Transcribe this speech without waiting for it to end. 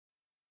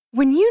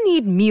When you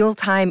need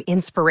mealtime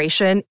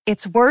inspiration,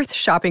 it's worth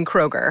shopping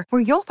Kroger,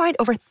 where you'll find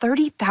over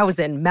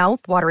 30,000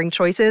 mouth-watering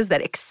choices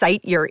that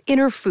excite your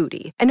inner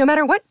foodie. And no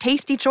matter what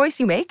tasty choice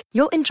you make,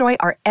 you'll enjoy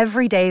our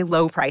everyday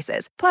low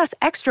prices, plus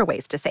extra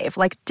ways to save,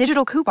 like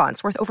digital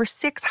coupons worth over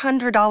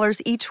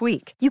 $600 each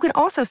week. You can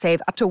also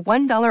save up to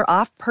 $1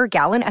 off per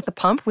gallon at the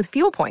pump with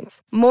fuel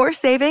points. More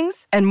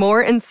savings and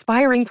more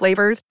inspiring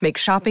flavors make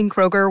shopping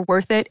Kroger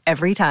worth it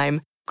every time.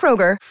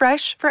 Kroger,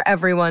 fresh for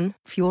everyone.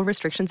 Fuel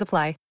restrictions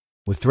apply.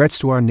 With threats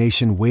to our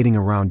nation waiting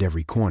around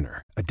every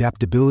corner,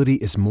 adaptability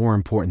is more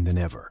important than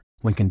ever.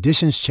 When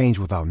conditions change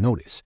without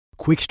notice,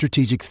 quick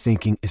strategic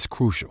thinking is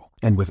crucial.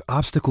 And with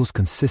obstacles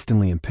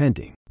consistently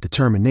impending,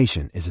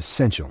 determination is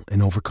essential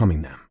in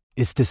overcoming them.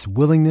 It's this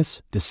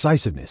willingness,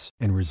 decisiveness,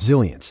 and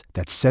resilience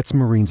that sets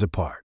Marines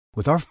apart.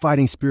 With our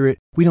fighting spirit,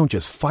 we don't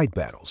just fight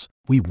battles,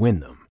 we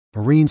win them.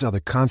 Marines are the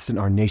constant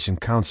our nation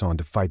counts on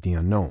to fight the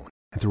unknown.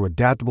 And through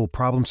adaptable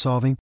problem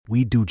solving,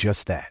 we do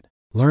just that.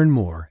 Learn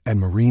more at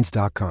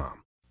Marines.com.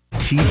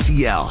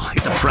 TCL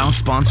is a proud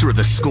sponsor of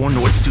the Score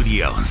North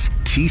Studios.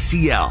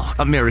 TCL,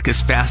 America's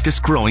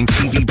fastest growing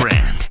TV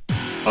brand.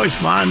 Oh, it's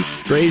fun,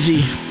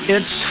 crazy.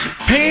 It's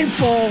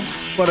painful,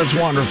 but it's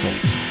wonderful.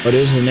 What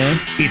is the name?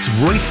 It's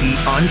Royce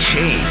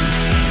Unchained.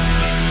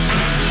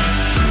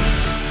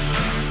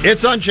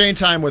 It's Unchained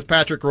time with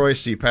Patrick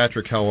Royce.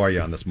 Patrick, how are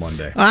you on this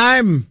Monday?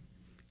 I'm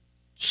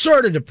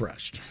sort of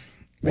depressed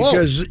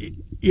because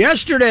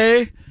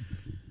yesterday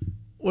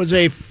was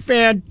a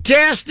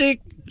fantastic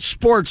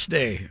sports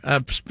day,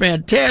 a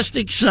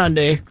fantastic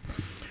Sunday,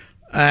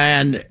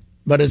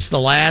 but it's the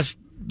last,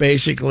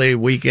 basically,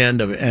 weekend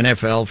of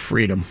NFL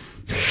freedom.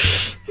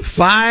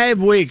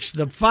 5 weeks,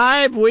 the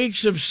 5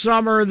 weeks of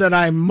summer that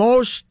I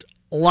most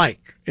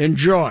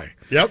enjoy.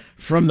 Yep.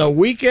 From the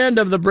weekend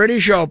of the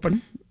British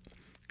Open,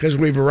 because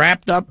we've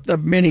wrapped up the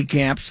mini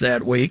camps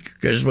that week,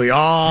 because we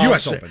all...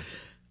 U.S. Open.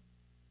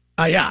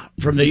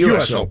 From the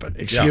U.S. Open.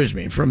 Excuse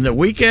me. From the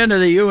weekend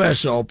of the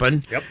U.S.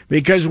 Open,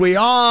 because we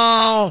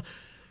all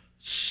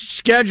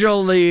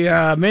schedule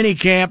the mini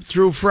camp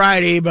through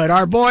Friday, but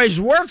our boys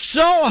work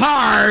so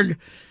hard,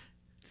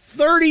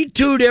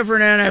 32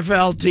 different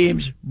NFL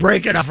teams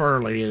break it up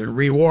early and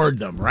reward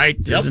them, right?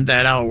 Yep. Isn't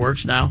that how it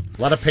works now?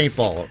 A lot of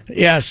paintball.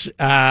 Yes.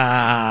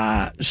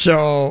 But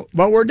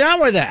we're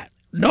done with that.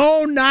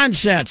 No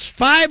nonsense.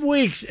 5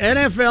 weeks,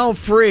 NFL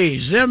free.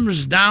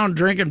 Zim's down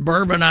drinking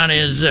bourbon on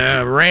his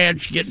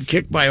ranch, getting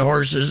kicked by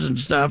horses and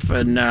stuff,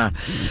 and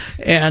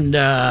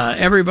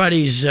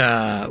everybody's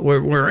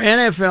we're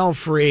NFL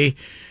free,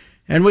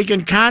 and we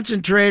can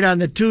concentrate on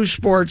the two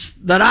sports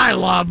that I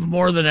love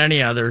more than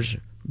any others: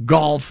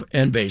 golf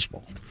and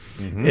baseball.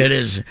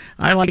 Mm-hmm.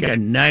 I like a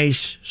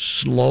nice,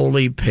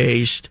 slowly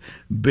paced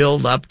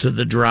build up to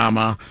the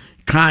drama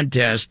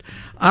contest.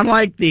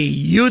 Unlike the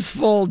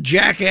youthful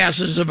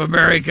jackasses of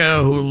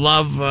America who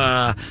love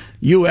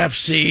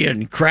UFC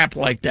and crap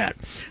like that.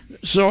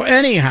 So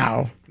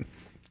anyhow,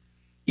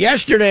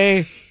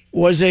 yesterday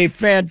was a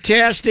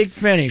fantastic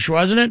finish,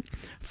 wasn't it?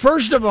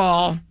 First of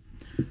all,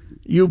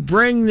 you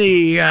bring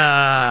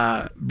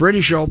the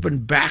British Open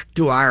back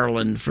to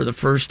Ireland for the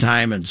first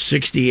time in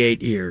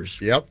 68 years.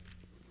 Yep.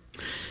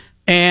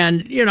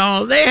 And,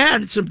 they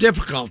had some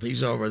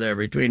difficulties over there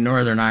between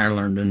Northern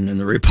Ireland and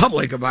the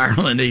Republic of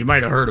Ireland. You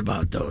might have heard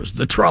about those,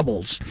 the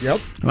Troubles.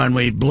 Yep. When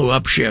we blew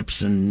up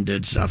ships and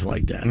did stuff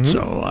like that. Mm-hmm.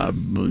 So,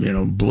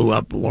 blew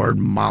up Lord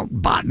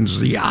Mountbatten's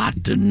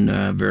yacht and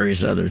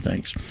various other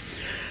things.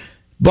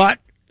 But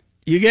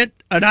you get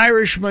an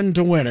Irishman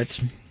to win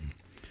it,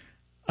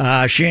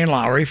 Shane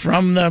Lowry,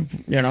 from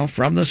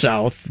the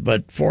south,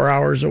 but 4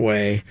 hours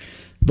away.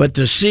 But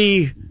to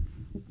see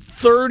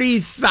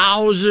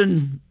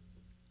 30,000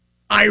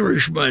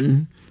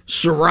 Irishmen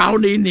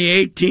surrounding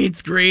the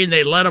 18th green.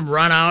 They let them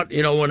run out,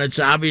 when it's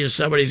obvious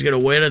somebody's going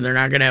to win and they're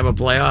not going to have a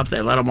playoff.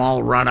 They let them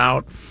all run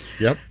out.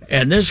 Yep.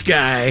 And this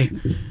guy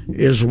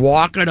is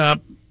walking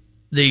up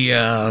the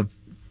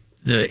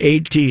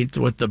 18th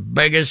with the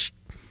biggest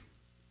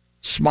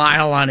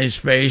smile on his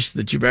face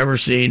that you've ever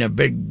seen, a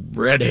big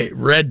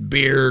red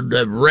beard,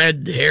 a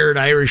red-haired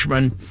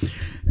Irishman.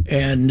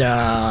 And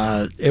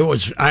I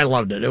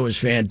loved it. It was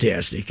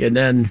fantastic. And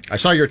then I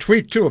saw your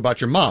tweet, too, about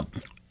your mom.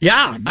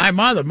 Yeah,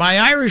 my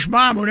Irish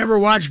mom who never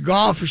watched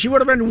golf, she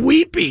would have been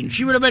weeping.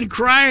 She would have been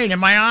crying.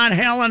 And my Aunt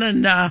Helen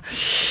and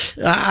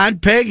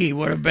Aunt Peggy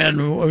would have been,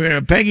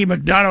 Peggy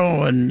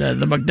McDonough and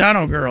the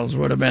McDonough girls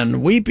would have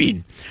been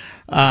weeping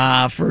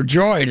for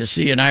joy to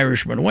see an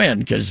Irishman win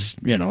because,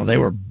 they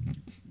were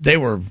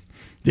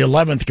the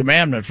 11th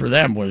commandment for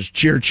them was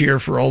cheer, cheer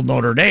for old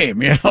Notre Dame.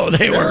 They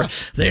were,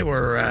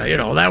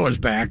 that was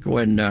back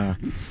when,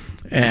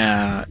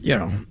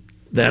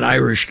 that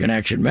Irish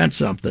connection meant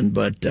something,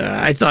 but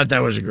I thought that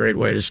was a great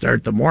way to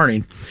start the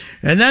morning.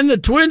 And then the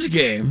Twins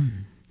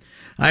game.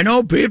 I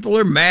know people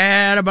are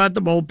mad about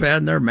the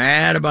bullpen. They're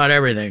mad about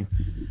everything.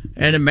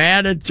 And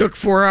it took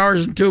 4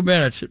 hours and 2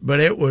 minutes,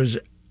 but it was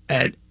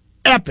an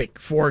epic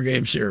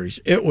 4-game series.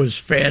 It was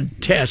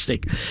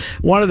fantastic.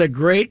 One of the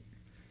great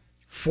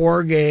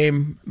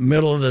 4-game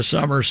middle of the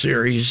summer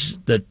series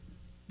that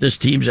this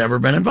team's ever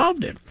been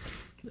involved in.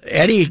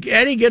 Eddie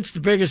gets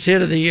the biggest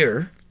hit of the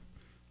year.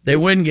 They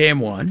win game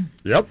 1.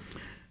 Yep.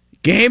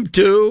 Game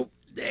 2,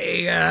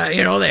 they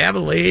have a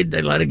lead.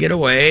 They let it get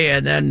away,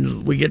 and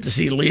then we get to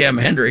see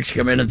Liam Hendriks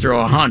come in and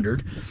throw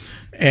 100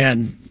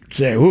 and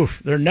say,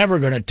 oof, they're never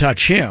going to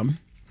touch him.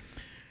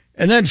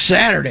 And then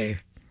Saturday,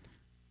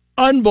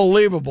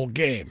 unbelievable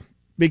game,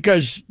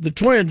 because the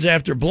Twins,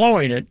 after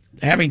blowing it,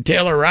 having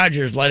Taylor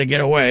Rogers let it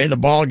get away, the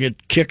ball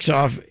kicks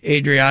off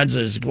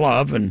Adrianza's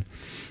glove and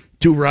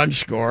 2 runs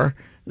score.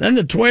 Then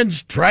the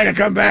Twins try to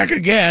come back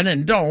again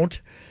and don't.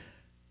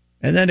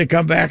 And then to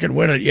come back and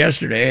win it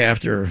yesterday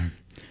after.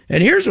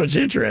 And here's what's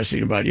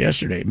interesting about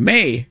yesterday.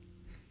 May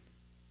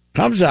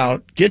comes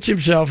out, gets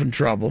himself in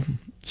trouble,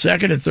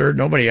 second and third,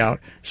 nobody out,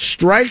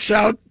 strikes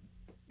out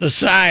the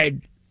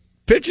side,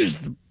 pitches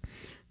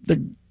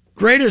the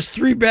greatest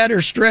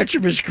 3-batter stretch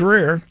of his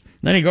career.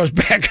 Then he goes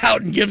back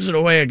out and gives it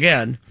away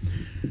again.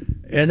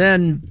 And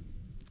then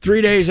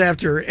 3 days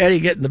after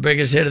Eddie getting the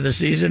biggest hit of the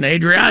season,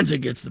 Adrianza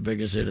gets the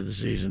biggest hit of the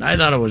season. I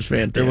thought it was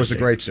fantastic. It was a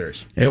great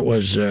series. It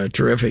was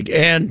terrific.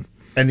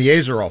 And the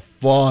A's are a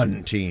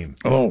fun team.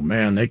 Oh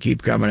man, they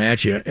keep coming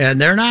at you, and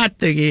they're not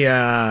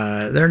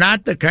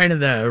the kind of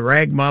the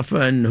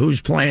ragamuffin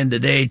who's playing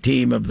today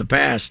team of the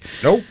past.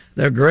 Nope.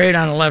 They're great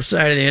on the left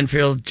side of the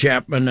infield,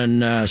 Chapman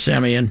and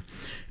Semien.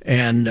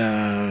 And,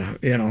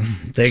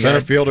 they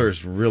center fielder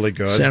is really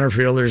good. Center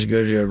fielder is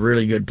good, a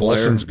really good player.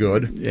 Olson's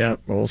good. Yeah,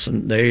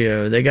 Olson.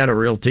 They got a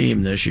real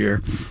team this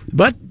year.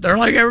 But they're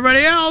like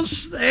everybody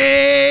else.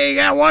 They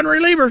got one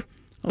reliever,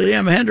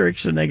 Liam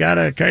Hendriks, and they got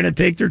to kind of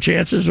take their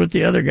chances with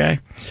the other guy.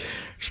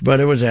 But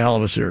it was a hell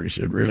of a series.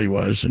 It really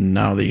was. And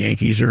now the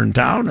Yankees are in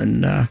town,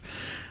 and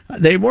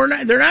they're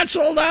not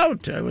sold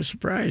out. I was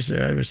surprised.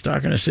 I was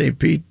talking to St.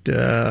 Pete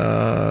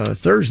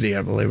Thursday,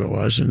 I believe it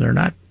was, and they're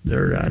not.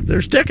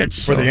 There's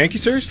tickets for the Yankee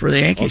series. For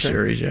the Yankee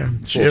series, yeah.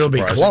 It'll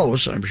be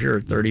close, I'm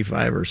sure,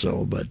 35 or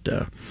so. But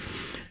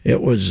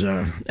it was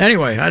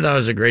anyway. I thought it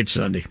was a great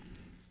Sunday.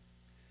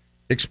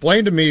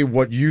 Explain to me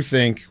what you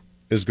think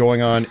is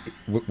going on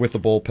with the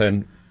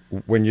bullpen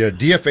when you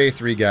DFA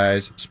 3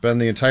 guys,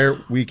 spend the entire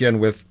weekend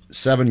with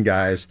 7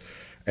 guys,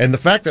 and the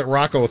fact that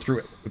Rocco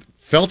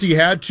felt he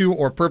had to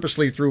or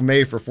purposely threw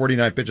May for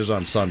 49 pitches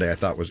on Sunday, I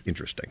thought was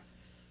interesting.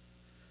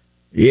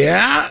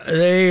 Yeah,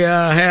 they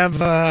have.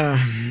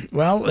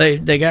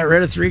 They got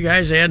rid of 3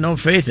 guys they had no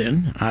faith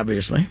in,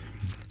 obviously.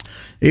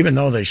 Even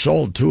though they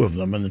sold 2 of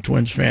them, and the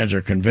Twins fans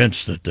are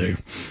convinced that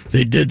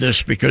they did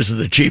this because of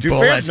the cheap. Do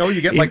fans know you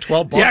get like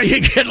 $12? Yeah,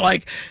 you get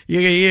like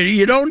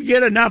you don't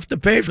get enough to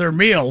pay for their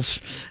meals,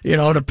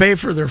 to pay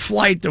for their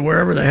flight to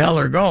wherever the hell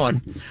they're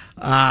going.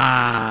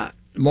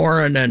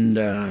 Morin and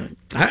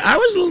I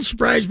was a little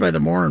surprised by the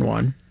Morin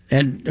one.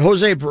 And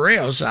Jose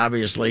Barrios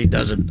obviously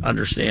doesn't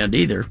understand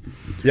either.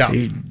 Yeah.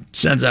 He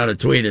sends out a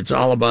tweet, it's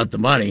all about the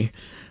money.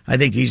 I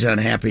think he's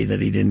unhappy that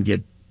he didn't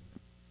get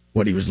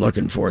what he was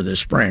looking for this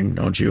spring,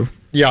 don't you?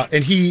 Yeah,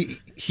 and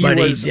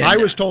I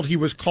was told he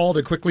was called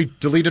and quickly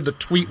deleted the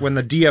tweet when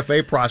the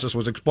DFA process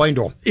was explained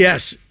to him.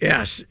 Yes,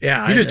 yeah.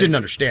 He just didn't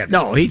understand it.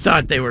 No, he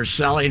thought they were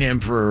selling him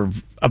for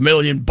 $1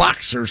 million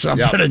or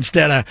something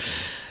instead of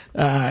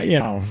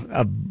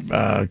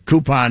a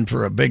coupon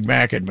for a Big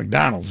Mac at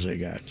McDonald's they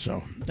got.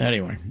 So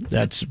anyway,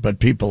 but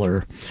people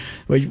are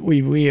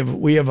we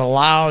have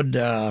allowed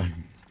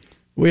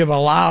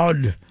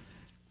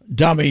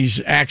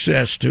dummies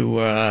access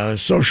to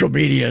social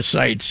media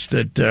sites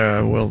that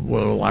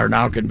are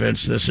now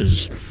convinced this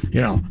is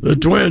the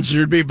Twins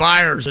should be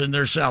buyers and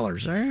they're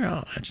sellers.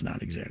 That's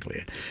not exactly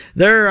it.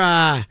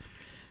 They're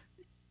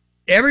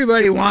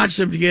everybody wants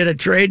them to get a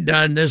trade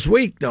done this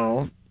week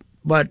though,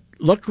 but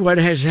look what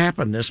has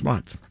happened this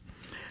month.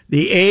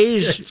 The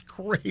A's, it's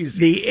crazy.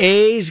 The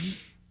A's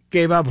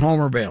gave up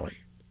Homer Bailey.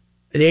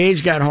 The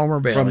A's got Homer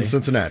Bailey from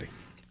Cincinnati,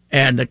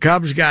 and the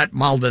Cubs got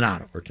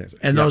Maldonado.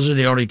 And those are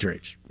the only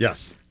trades.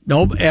 Yes.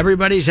 Nope.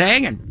 Everybody's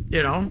hanging.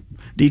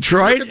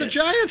 Detroit. Look at the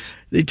Giants.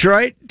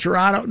 Detroit,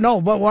 Toronto. No,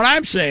 but what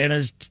I'm saying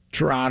is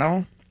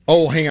Toronto.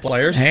 Oh, hanging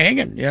players.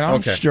 Hanging.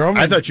 Okay. Stroman.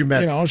 I thought you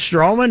meant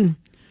Stroman.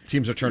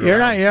 Teams are turning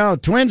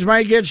around. Twins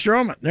might get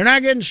Stroman. They're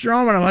not getting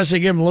Stroman unless they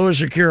give him Lewis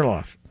or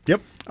Kirilloff.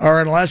 Yep.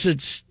 Or unless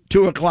it's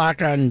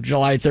 2:00 on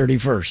July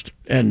 31st,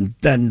 and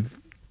then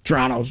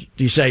Toronto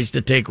decides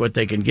to take what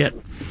they can get.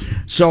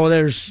 So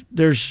there's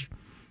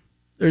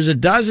a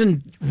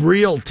dozen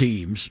real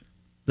teams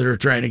that are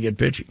trying to get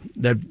pitching.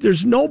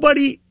 There's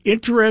nobody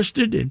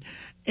interested in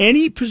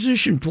any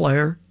position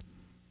player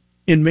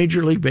in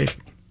Major League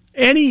Baseball.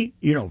 Any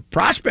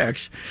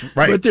prospects,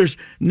 right? But there's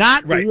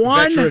not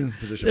one.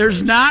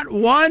 There's not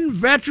one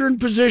veteran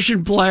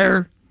position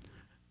player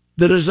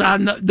that is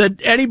that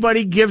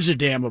anybody gives a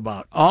damn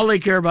about. All they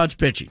care about is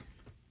pitching,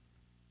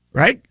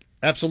 right?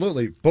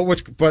 Absolutely.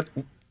 But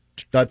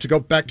to go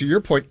back to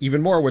your point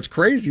even more, what's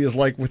crazy is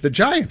like with the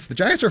Giants. The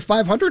Giants are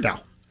 500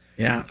 now.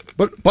 Yeah.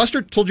 But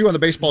Buster told you on the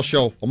baseball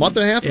show a month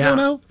and a half ago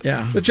now.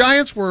 Yeah. The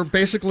Giants were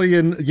basically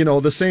in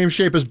the same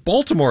shape as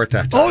Baltimore at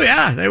that time. Oh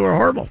yeah, they were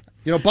horrible.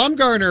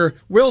 Bumgarner,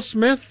 Will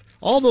Smith,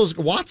 all those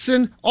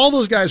Watson, all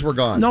those guys were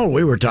gone. No,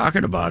 we were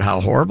talking about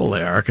how horrible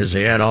they are because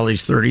they had all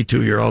these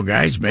 32-year-old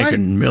guys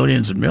making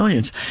millions and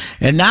millions.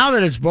 And now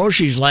that it's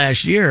Bochy's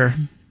last year,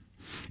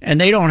 and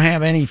they don't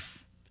have any,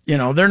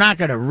 they're not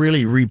going to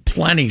really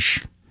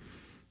replenish.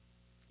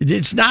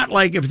 It's not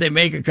like if they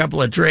make a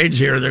couple of trades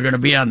here, they're going to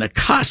be on the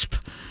cusp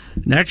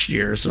next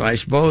year. So I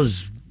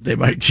suppose they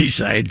might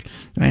decide,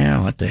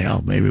 what the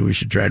hell? Maybe we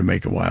should try to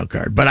make a wild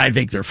card. But I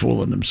think they're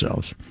fooling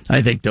themselves.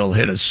 I think they'll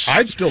hit us.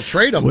 I'd still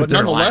trade them, but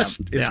nonetheless,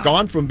 it's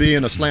gone from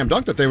being a slam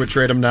dunk that they would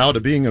trade them now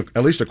to being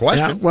at least a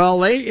question. Yeah,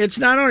 well, it's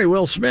not only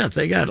Will Smith.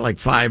 They got like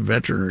 5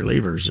 veteran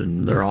relievers,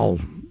 and they're all,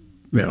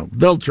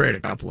 they'll trade a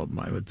couple of them,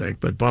 I would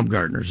think. But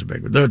Bumgarner's a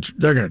big one. They're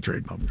going to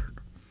trade Bumgarner.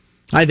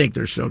 I think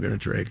they're still going to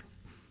trade.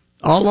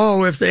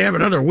 Although if they have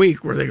another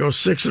week where they go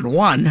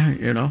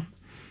 6-1,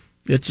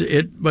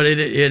 but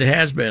it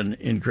has been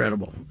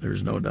incredible.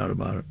 There's no doubt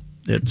about it.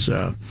 It's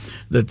that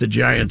the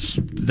Giants.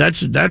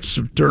 That's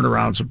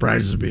turnaround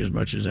surprises me as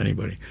much as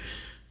anybody.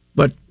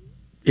 But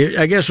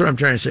I guess what I'm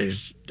trying to say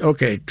is,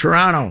 okay,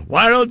 Toronto.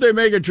 Why don't they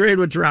make a trade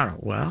with Toronto?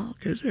 Well,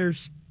 because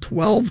there's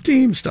 12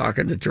 teams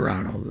talking to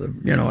Toronto.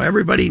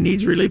 Everybody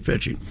needs relief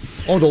pitching.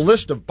 Oh, the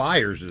list of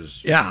buyers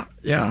is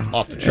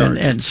off the charts,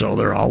 and so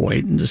they're all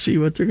waiting to see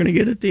what they're going to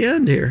get at the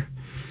end here.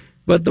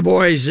 But the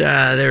boys,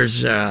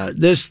 there's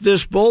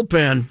this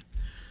bullpen,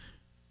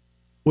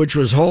 which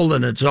was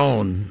holding its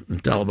own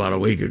until about a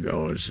week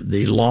ago. Is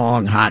the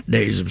long, hot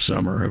days of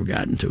summer have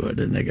gotten to it,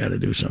 and they got to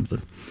do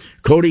something.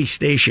 Cody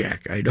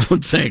Stashak, I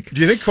don't think.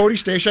 Do you think Cody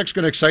Stashak's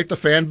going to excite the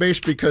fan base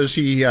because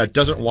he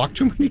doesn't walk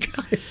too many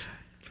guys?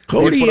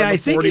 Cody, I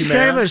think he's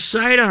kind of a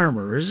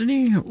sidearmer, isn't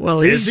he?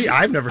 Well, is he?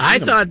 I've never seen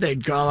him. I thought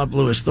they'd call up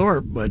Lewis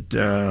Thorpe, but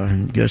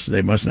I guess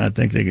they must not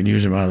think they can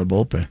use him out of the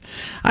bullpen.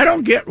 I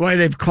don't get why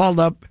they've called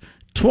up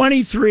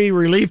 23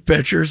 relief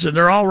pitchers, and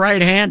they're all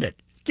right-handed.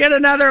 Get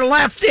another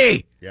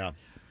lefty. Yeah.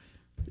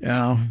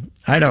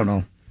 I don't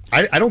know.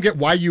 I don't get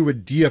why you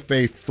would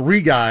DFA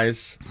 3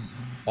 guys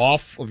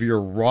off of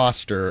your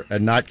roster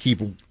and not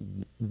keep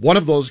one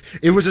of those.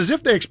 It was as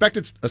if they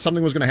expected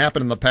something was going to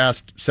happen in the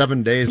past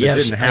 7 days that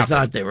didn't happen. I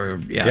thought they were.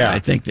 Yeah. I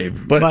think they.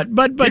 But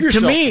give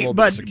to me, yourself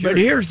but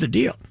security. here's the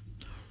deal: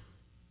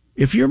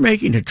 if you're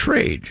making a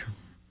trade,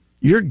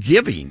 you're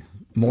giving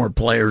more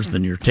players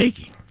than you're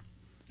taking.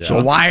 Yeah.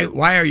 So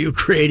why are you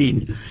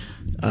creating?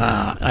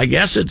 I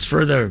guess it's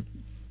for the.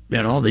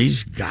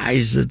 These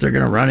guys that they're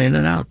going to run in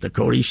and out, the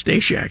Cody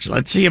Stashaks.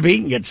 Let's see if he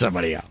can get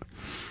somebody out.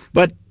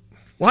 But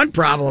one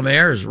problem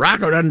there is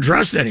Rocco doesn't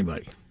trust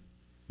anybody.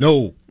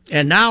 No.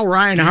 And now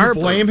Ryan Harper.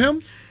 Blame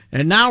him?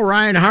 And now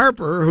Ryan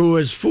Harper, who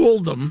has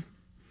fooled them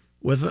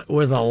with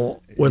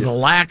a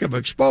lack of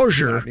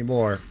exposure, not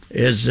anymore,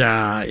 is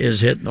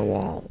hitting the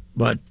wall.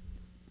 But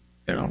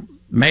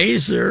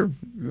Mays,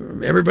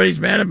 everybody's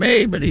mad at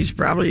May, but he's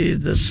probably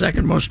the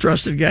second most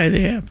trusted guy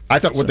they have. I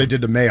thought what they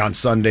did to May on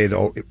Sunday,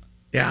 though,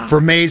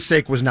 for May's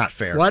sake, was not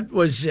fair. What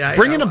was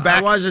bringing him back?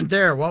 I wasn't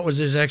there. What was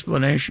his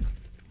explanation?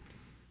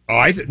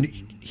 Oh,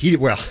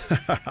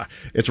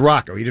 it's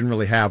Rocco. He didn't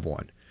really have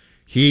one.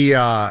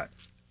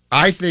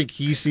 I think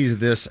he sees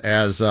this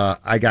as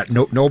I got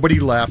nobody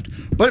left.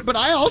 But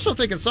I also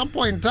think at some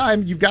point in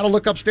time you've got to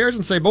look upstairs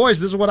and say, boys,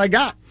 this is what I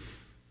got.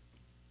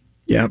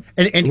 Yeah.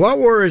 And what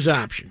were his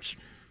options?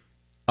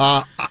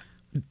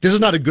 This is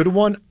not a good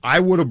one. I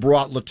would have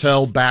brought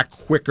Littell back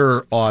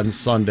quicker on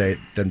Sunday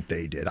than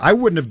they did. I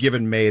wouldn't have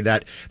given May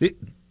that.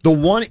 The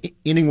one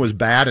inning was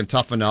bad and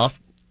tough enough.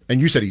 And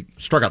you said he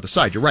struck out the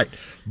side. You're right.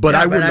 But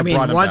I wouldn't have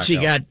brought him once back he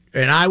got,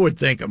 and I would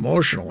think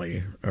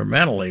emotionally or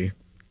mentally,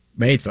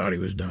 May thought he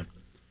was done.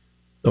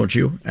 Don't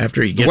you?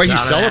 After he gets the way he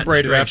out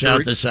celebrated after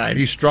out the side,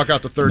 he struck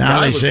out the third now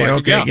guy. They say,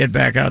 okay, get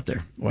back out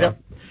there. Well,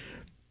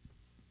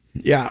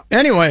 yeah.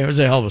 Anyway, it was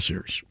a hell of a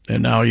series,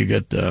 and now you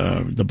get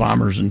the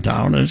Bombers in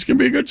town, and it's going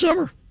to be a good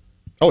summer.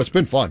 Oh, it's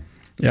been fun.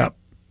 Yeah,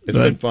 it's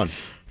been fun.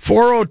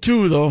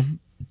 4:02 though,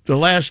 the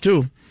last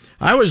two.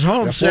 I was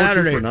home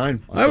Saturday.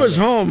 I was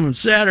home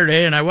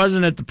Saturday, and I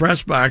wasn't at the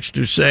press box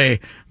to say,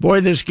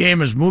 boy, this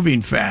game is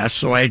moving fast.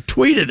 So I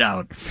tweeted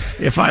out,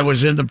 if I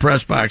was in the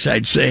press box,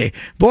 I'd say,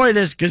 boy,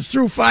 because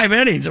through 5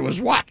 innings, it was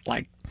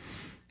like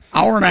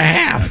hour and a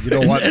half. You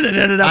know what? And it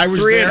ended up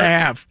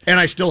 3.5. And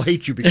I still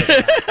hate you because of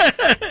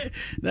that.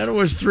 Then it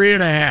was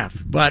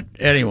 3.5. But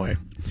anyway,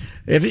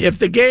 if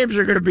the games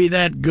are going to be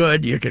that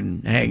good, you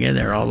can hang in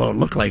there, although it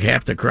looked like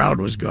half the crowd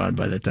was gone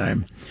by the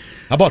time.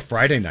 How about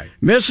Friday night?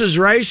 Mrs.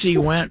 Ricey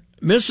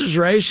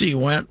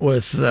went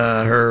with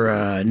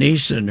her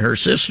niece and her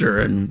sister,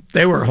 and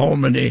they were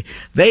home, and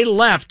they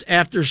left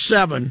after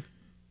 7,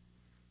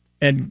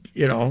 and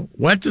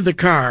went to the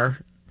car,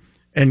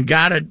 and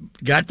got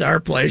to our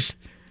place,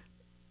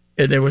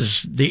 and there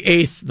was the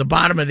 8th. The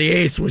bottom of the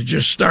 8th was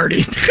just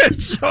starting.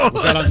 So,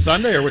 was that on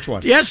Sunday or which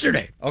one?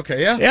 Yesterday.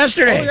 Okay, yeah.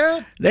 Yesterday. Oh,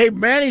 yeah. They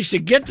managed to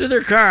get to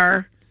their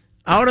car,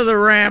 out of the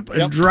ramp,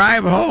 and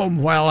drive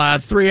home while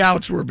 3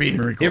 outs were being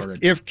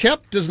recorded. If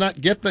Kep does not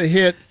get the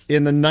hit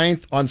in the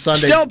 9th on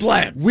Sunday, still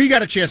playing, we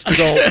got a chance to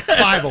go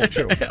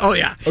 5-0-2. Oh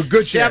yeah, a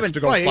good chance to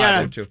go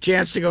 5-0-2.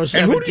 Chance to go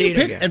 17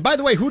 again. And by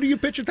the way, who do you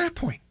pitch at that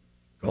point?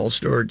 Cole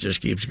Stewart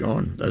just keeps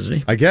going, doesn't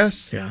he? I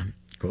guess. Yeah,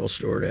 Cole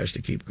Stewart has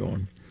to keep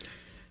going.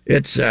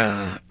 It's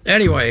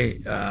anyway.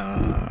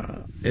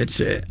 It's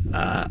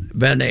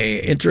been a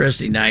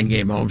interesting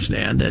 9-game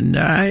homestand, and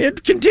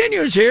it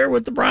continues here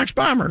with the Bronx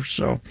Bombers.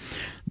 So,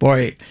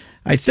 boy,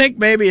 I think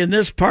maybe in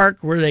this park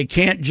where they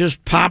can't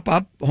just pop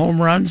up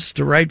home runs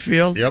to right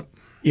field. Yep.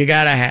 You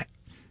got a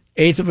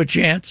eighth of a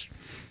chance,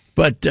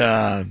 but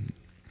I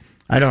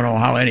don't know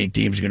how any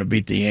team's going to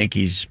beat the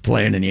Yankees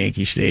playing in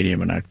Yankee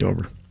Stadium in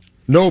October.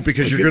 No,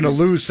 because you're going to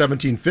lose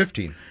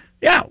 17-15.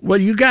 Yeah, well,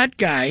 you got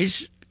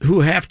guys who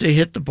have to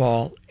hit the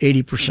ball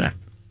 80%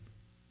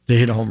 to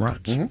hit home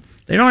runs. Mm-hmm.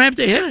 They don't have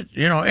to hit it.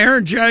 You know,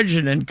 Aaron Judge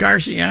and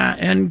Encarnacion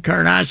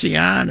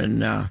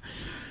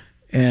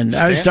and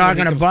I was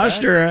talking to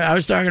Buster.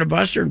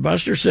 And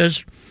Buster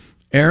says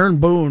Aaron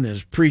Boone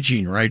is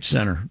preaching right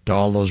center to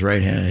all those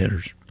right-handed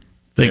hitters.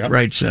 Think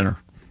right center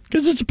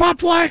because it's a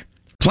pop fly.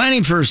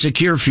 Planning for a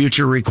secure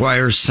future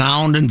requires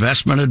sound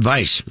investment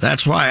advice.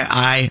 That's why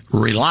I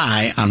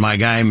rely on my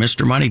guy,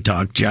 Mr. Money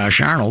Talk, Josh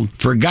Arnold,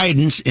 for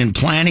guidance in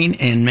planning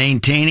and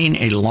maintaining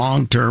a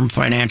long-term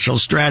financial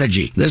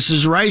strategy. This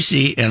is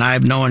Ricey, and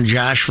I've known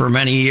Josh for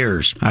many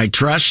years. I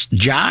trust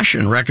Josh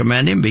and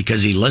recommend him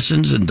because he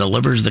listens and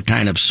delivers the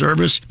kind of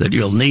service that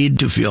you'll need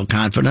to feel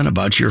confident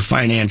about your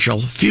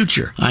financial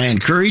future. I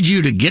encourage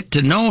you to get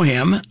to know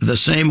him the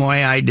same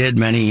way I did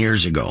many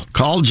years ago.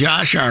 Call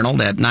Josh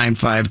Arnold at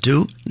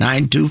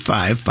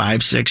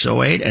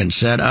 952-925-5608 and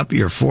set up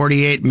your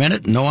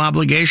 48-minute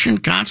no-obligation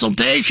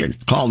consultation.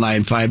 Call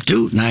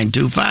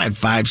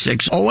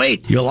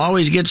 952-925-5608. You'll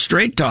always get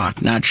straight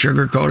talk, not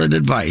sugar-coated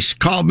advice.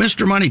 Call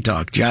Mr. Money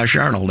Talk, Josh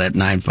Arnold, at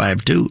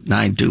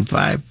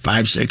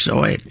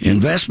 952-925-5608.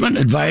 Investment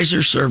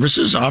advisor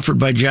services offered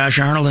by Josh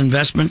Arnold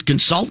Investment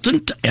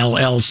Consultant,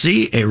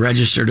 LLC, a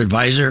registered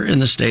advisor in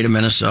the state of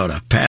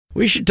Minnesota.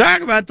 We should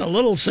talk about the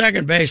little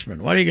second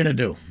baseman. What are you going to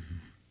do?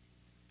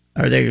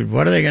 What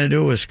are they going to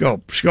do with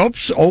Scope?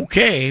 Scope's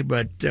okay,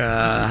 but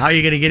how are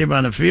you going to get him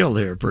on the field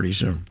here pretty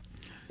soon?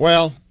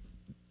 Well,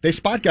 they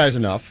spot guys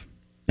enough.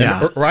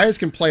 Yeah. Arias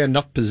can play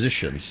enough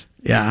positions.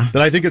 Yeah.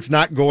 That I think it's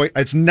not going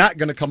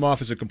to come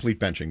off as a complete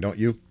benching, don't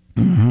you?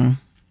 Mm-hmm.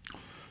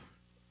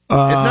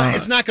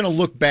 It's not going to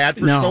look bad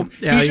for Scope.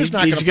 Yeah, he's just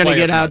not going to play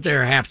get out much.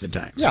 there half the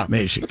time. Yeah,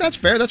 basically. But that's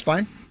fair. That's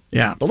fine.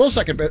 Yeah. The little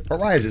second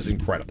Arias is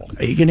incredible.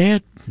 He can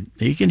hit.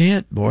 He can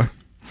hit, boy.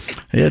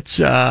 It's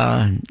he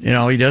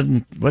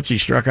doesn't. What's he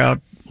struck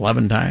out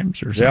 11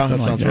 times or something? Yeah,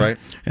 that sounds right.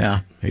 Yeah,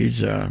 he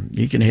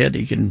can hit.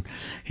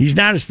 He's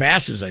not as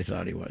fast as I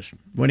thought he was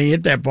when he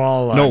hit that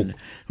ball. When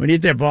he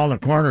hit that ball in the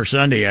corner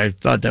Sunday, I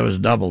thought that was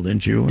double,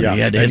 didn't you? Yeah,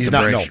 he had to hit the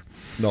brakes.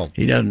 No,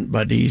 he doesn't.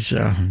 But he's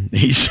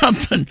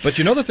something. But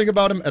you know the thing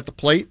about him at the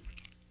plate,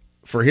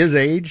 for his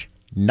age,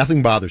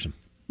 nothing bothers him.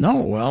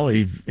 No, well,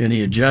 he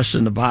adjusts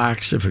in the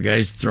box. If a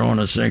guy's throwing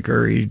a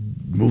sinker, he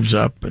moves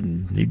up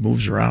and he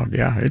moves around.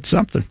 Yeah, it's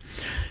something.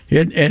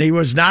 And he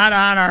was not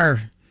on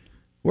our.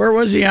 Where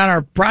was he on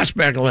our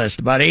prospect list?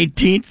 About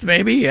 18th,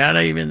 maybe? Yeah,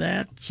 not even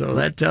that. So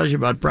that tells you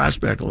about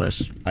prospect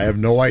lists. I have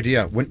no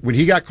idea. When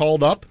he got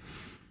called up,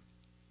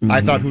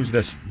 I thought, who's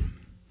this?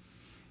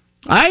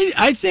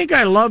 I think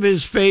I love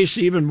his face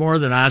even more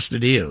than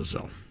Astudillo's,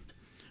 though.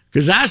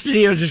 Because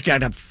Astudillo just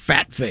got a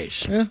fat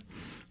face. Yeah.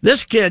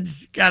 This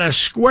kid's got a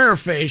square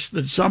face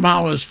that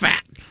somehow is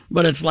fat,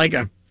 but it's like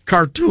a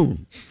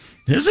cartoon.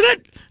 Isn't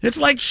it? It's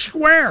like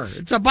square.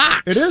 It's a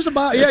box. It is a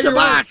box. Yeah, it's a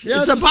box. Right. Yeah,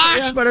 it's a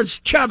box, but it's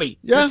chubby.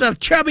 Yeah. It's a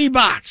chubby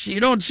box.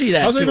 You don't see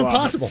that. How's it even often.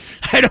 possible?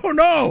 I don't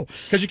know.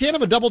 Because you can't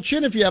have a double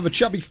chin if you have a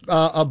chubby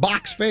a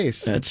box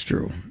face. That's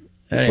true.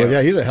 Anyway, well,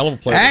 yeah, he's a hell of a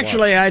player.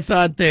 Actually, I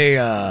thought they,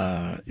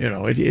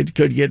 it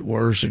could get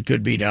worse. It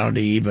could be down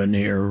to even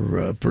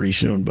here pretty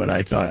soon. But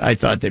I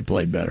thought they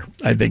played better.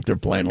 I think they're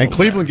playing. And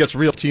Cleveland gets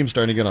real teams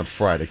starting again on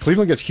Friday.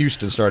 Cleveland gets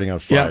Houston starting on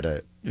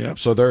Friday. Yep.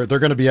 So they're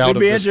going to be out It'd of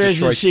be this interesting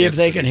Detroit, to see if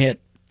they Kansas can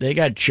hit. They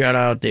got shut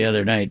out the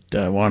other night,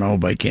 1-0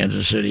 by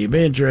Kansas City. It'd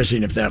be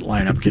interesting if that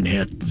lineup can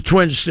hit. The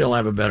Twins still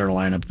have a better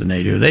lineup than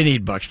they do. They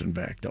need Buxton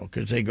back though,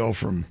 because they go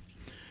from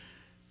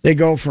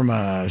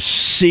a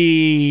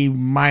C-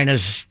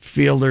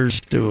 fielders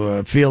to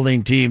a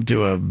fielding team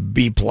to a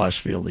B+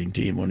 fielding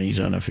team when he's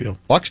on the field.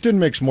 Buxton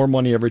makes more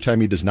money every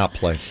time he does not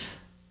play.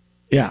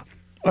 Yeah,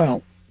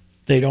 well,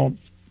 they don't.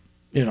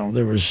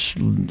 There was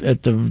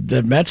at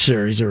the Mets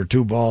series, there were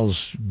two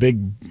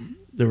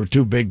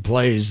big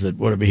plays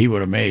that he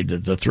would have made,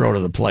 the throw to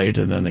the plate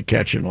and then the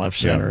catch in left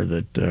center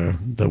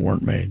that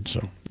weren't made.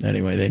 So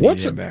anyway, they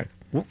need him back.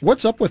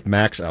 What's up with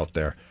Max out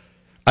there?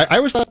 I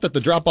always thought that the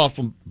drop-off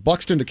from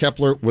Buxton to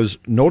Kepler was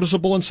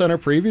noticeable in center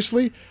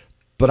previously,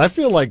 but I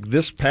feel like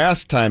this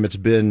past time it's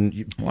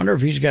been... I wonder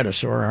if he's got a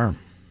sore arm.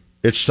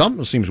 It's something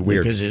that seems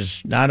weird.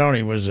 Because not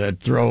only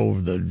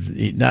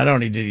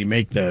did he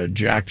make the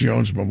Jack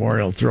Jones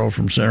Memorial throw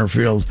from center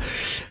field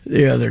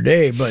the other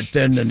day, but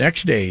then the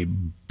next day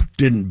he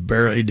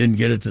didn't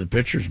get it to the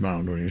pitcher's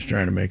mound when he was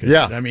trying to make it.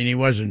 Yeah. I mean, he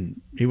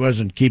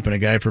wasn't keeping a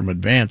guy from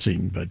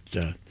advancing,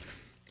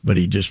 but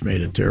he just made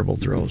a terrible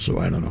throw, so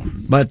I don't know.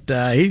 But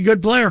he's a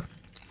good player.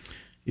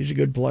 He's a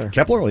good player.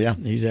 Kepler, yeah.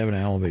 He's having a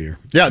hell of a year.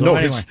 Yeah, so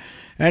no,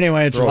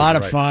 anyway, it's a lot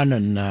of right. fun,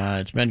 and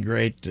it's been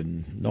great,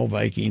 and no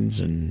Vikings,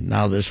 and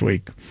now this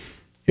week.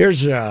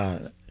 Here's, it's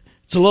a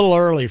little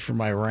early for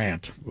my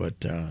rant, but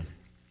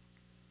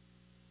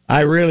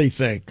I really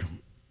think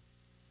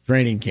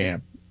training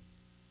camp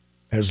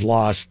has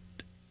lost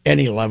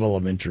any level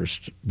of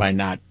interest by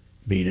not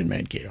being in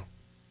Mankato.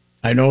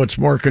 I know it's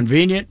more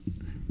convenient.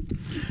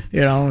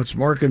 It's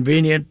more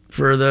convenient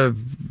for the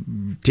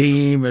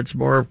team. It's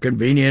more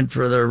convenient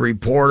for the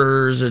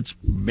reporters. It's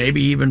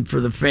maybe even for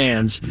the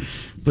fans.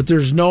 But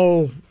there's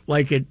no,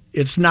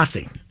 it's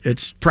nothing.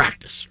 It's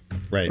practice.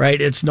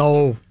 Right? It's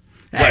no,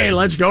 hey,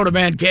 let's go to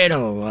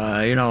Mankato,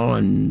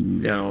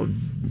 and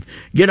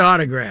get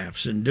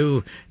autographs and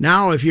do.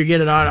 Now, if you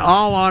get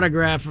all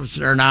autographs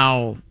are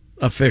now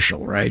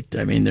official, right?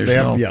 I mean,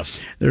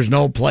 there's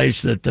no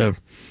place that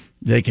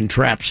they can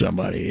trap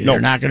somebody. No.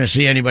 They're not going to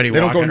see anybody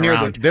walking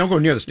around. They don't go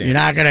near the stand. You're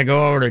not going to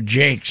go over to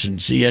Jake's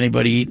and see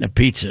anybody eating a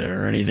pizza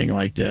or anything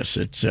like this.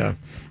 It's.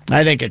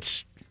 I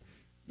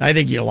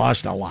think you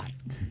lost a lot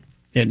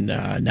in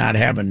not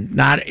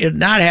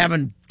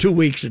having 2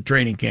 weeks of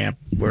training camp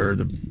where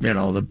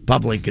the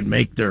public can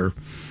make their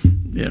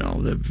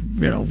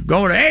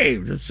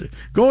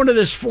going to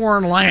this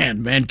foreign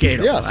land,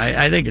 Mankato. Yes.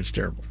 I think it's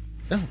terrible.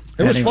 Yeah,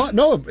 it was fun.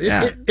 No,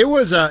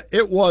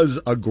 it was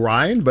a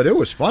grind, but it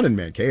was fun in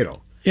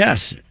Mankato.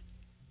 Yes.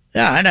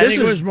 Yeah, and I think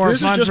it was more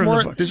fun.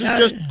 This is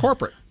just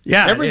corporate.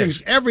 Yeah,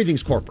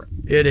 everything's corporate.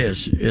 It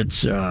is.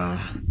 It's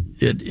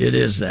it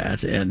is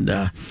that,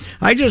 and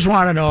I just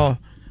want to know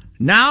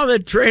now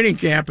that training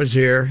camp is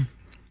here,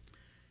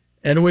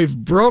 and we've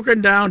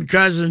broken down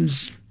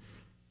Cousins.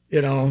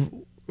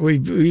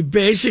 We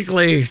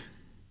basically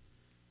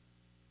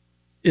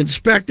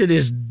inspected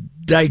his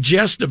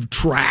digestive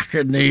tract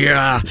in the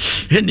off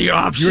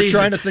season. You're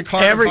trying to think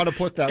hard how to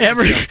put that.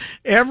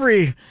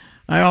 Every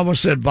I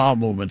almost said bowel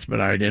movements,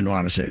 but I didn't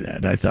want to say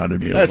that. I thought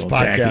it'd be a little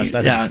tacky.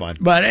 That's fun.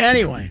 But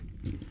anyway,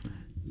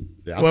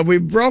 well,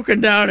 we've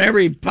broken down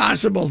every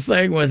possible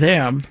thing with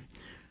him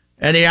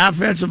and the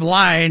offensive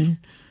line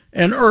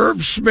and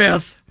Irv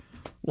Smith.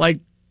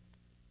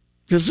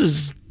 This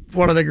is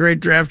one of the great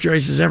draft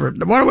choices ever.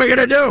 What are we going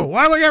to do?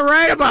 What are we going to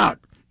write about?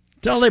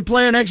 Until they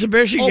play an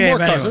exhibition game. More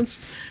Cousins.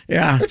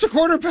 Yeah. It's a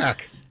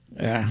quarterback.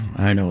 Yeah,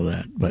 I know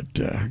that. But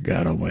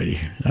God almighty.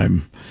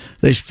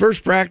 They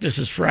first practice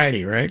is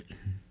Friday, right?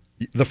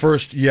 The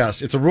first,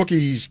 yes. It's a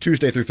rookies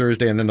Tuesday through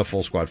Thursday, and then the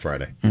full squad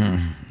Friday.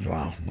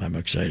 Wow, I'm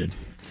excited.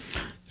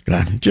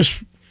 God,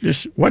 just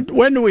when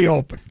do we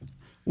open?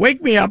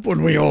 Wake me up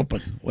when we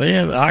open.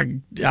 Atlanta.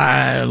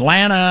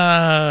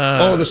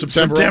 The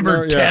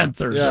September 10th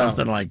or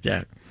something like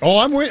that. Oh,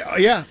 I'm with.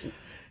 Yeah.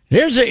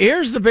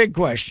 Here's the big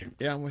question.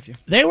 Yeah, I'm with you.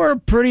 They were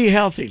pretty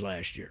healthy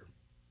last year,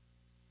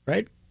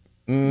 right?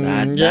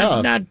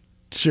 Not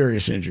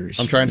serious injuries.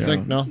 I'm trying to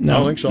think. No, I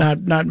don't think so.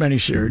 Not many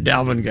serious.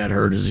 Dalvin got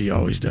hurt as he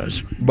always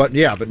does. But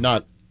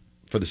not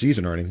for the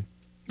season or anything.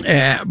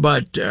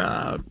 But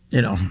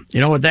you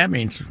know what that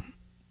means.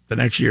 The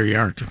next year you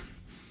aren't.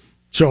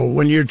 So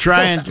when you're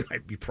trying that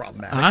might be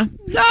problematic. Huh?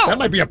 No, that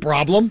might be a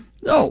problem.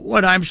 No,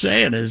 what I'm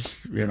saying is,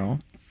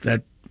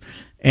 that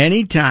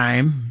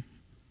anytime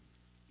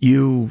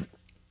you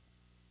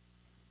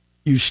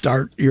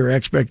start your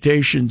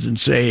expectations and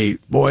say,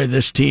 boy,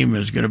 this team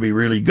is going to be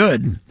really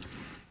good,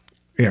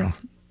 you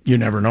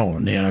never know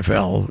in the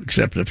NFL,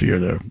 except if you're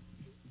the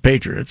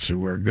Patriots,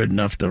 who are good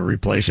enough to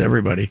replace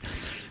everybody.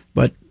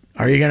 But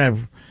are you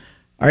going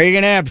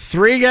to have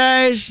 3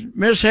 guys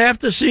miss half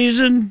the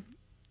season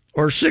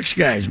or 6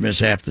 guys miss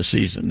half the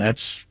season?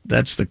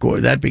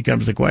 That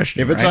becomes the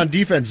question. If it's on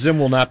defense, Zim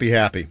will not be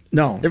happy.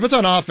 No. If it's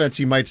on offense,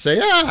 he might say,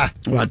 Well,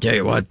 I'll tell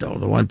you what, though.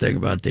 The one thing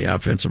about the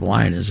offensive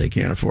line is they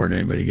can't afford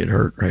anybody to get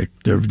hurt, right?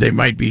 They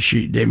might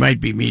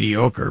be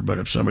mediocre, but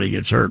if somebody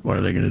gets hurt, what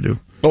are they going to do?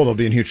 Oh, they'll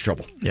be in huge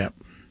trouble. Yeah.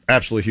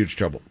 Absolutely huge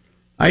trouble.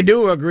 I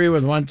do agree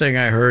with one thing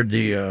I heard.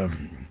 I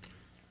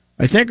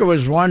think it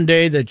was one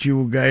day that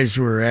you guys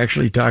were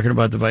actually talking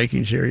about the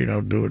Vikings here. You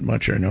don't do it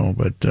much, I know,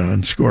 but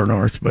on Score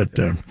North, but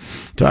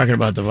talking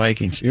about the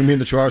Vikings. You mean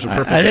the Chargers and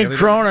Purple? I think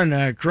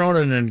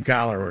Cronin and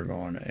Collar were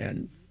going,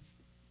 and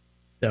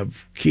the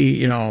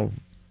key,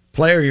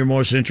 player you're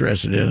most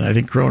interested in, I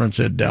think Cronin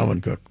said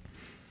Dalvin Cook.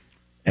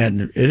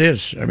 And it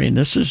is. I mean,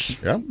 this is,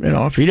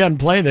 if he doesn't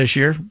play this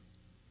year,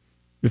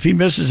 if he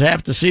misses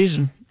half the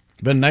season,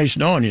 been nice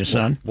knowing you,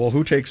 son. Well,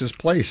 who takes his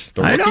place?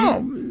 I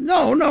know.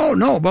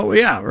 No. But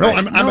yeah,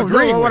 right. No, I'm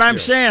agreeing with what you. I'm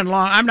saying.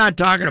 I'm not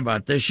talking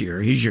about this year.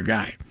 He's your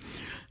guy.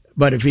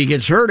 But if he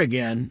gets hurt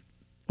again,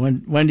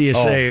 when do you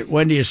say?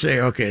 When do you say?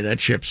 Okay, that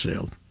ship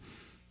sailed.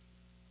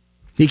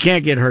 He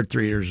can't get hurt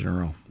 3 years in a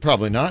row.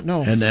 Probably not.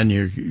 No. And then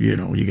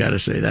you got to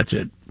say that's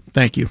it.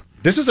 Thank you.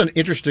 This is an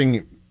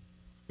interesting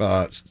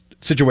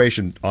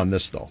situation on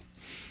this, though.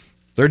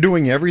 They're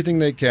doing everything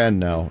they can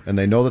now, and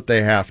they know that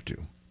they have to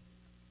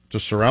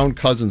surround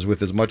Cousins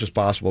with as much as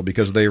possible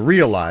because they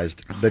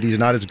realized that he's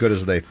not as good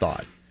as they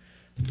thought.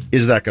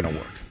 Is that going to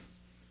work?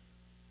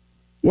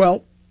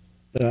 Well,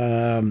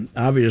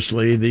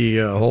 obviously the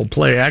whole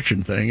play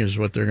action thing is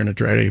what they're going to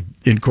try to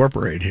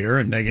incorporate here,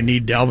 and they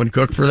need Dalvin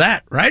Cook for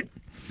that, right?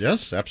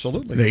 Yes,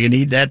 absolutely. They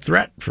need that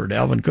threat for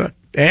Dalvin Cook.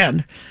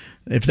 And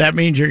if that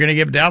means you're going to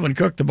give Dalvin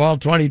Cook the ball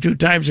 22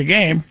 times a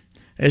game,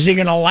 is he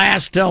going to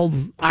last till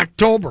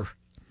October?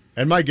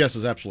 And my guess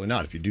is absolutely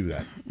not if you do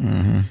that.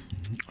 Mm-hmm.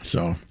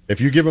 So if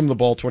you give him the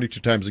ball 22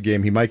 times a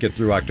game, he might get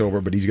through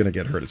October, but he's going to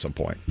get hurt at some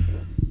point.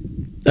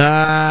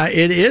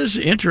 It is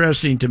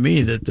interesting to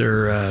me that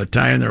they're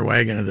tying their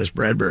wagon to this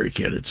Bradbury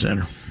kid at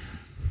center.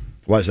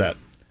 Why is that?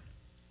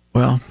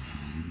 Well,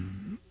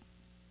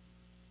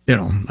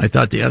 I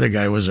thought the other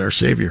guy was our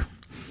savior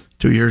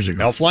 2 years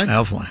ago. Elflein?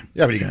 Elflein.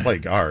 Yeah, but he can play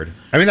guard.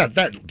 I mean,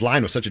 that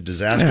line was such a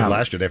disaster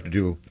last year. They have to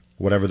do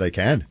whatever they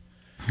can.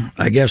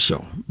 I guess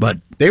so. But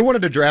they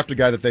wanted to draft a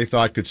guy that they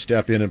thought could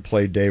step in and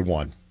play day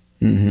one.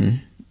 Mm-hmm.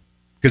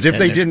 Because if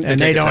they didn't,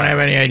 and they don't have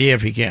any idea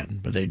if he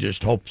can, but they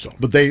just hope so.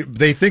 But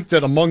they think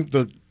that among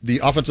the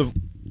offensive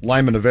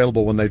linemen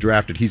available when they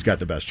drafted, he's got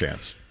the best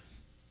chance.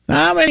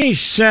 How many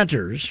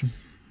centers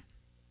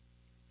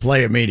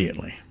play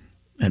immediately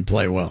and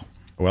play well?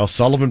 Well,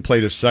 Sullivan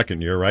played his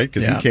second year, right?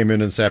 Because he came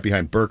in and sat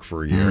behind Burke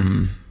for a year.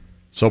 Mm-hmm.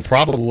 So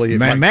probably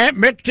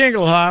Mick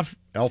Tingelhoff.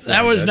 Elflein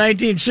that was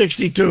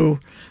 1962.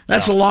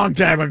 That's a long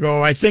time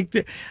ago. I think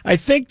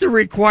the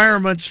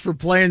requirements for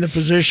playing the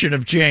position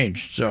have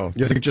changed. So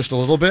you think just a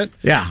little bit?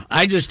 Yeah,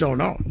 I just don't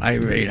know. I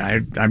mean,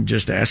 I'm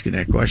just asking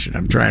that question.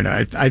 I'm trying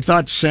to. I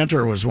thought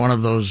center was one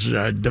of those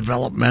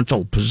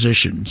developmental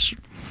positions.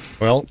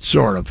 Well,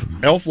 sort of.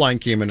 Elflein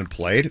came in and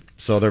played,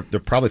 so they're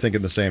probably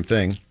thinking the same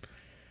thing.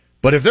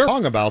 But if they're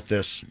wrong about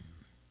this,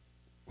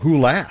 who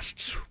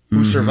lasts?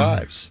 Who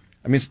survives?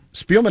 I mean,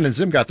 Spielman and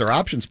Zim got their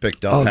options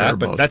picked up, Pat,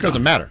 but that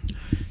doesn't matter.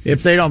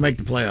 If they don't make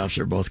the playoffs,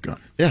 they're both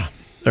gone. Yeah.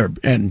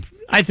 And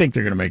I think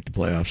they're going to make the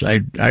playoffs.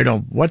 I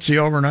don't. What's the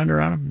over and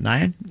under on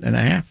them?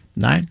 9.5?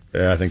 9?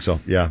 Yeah, I think so.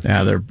 Yeah.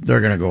 Yeah, they're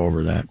going to go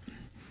over that.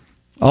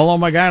 Although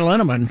my guy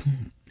Linneman,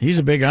 he's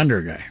a big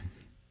under guy.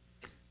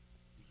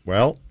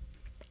 Well,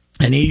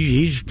 and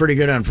he's pretty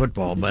good on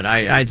football, but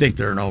I think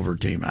they're an over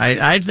team.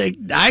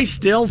 I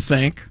still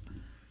think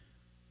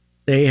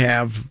they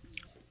have,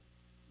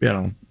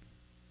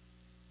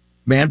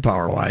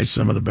 manpower-wise,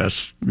 some of the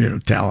best,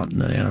 talent in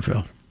the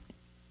NFL.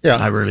 Yeah,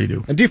 I really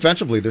do. And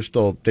defensively, they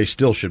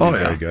still should be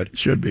very good.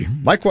 Should be.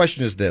 My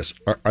question is this: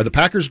 Are the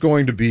Packers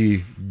going to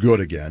be good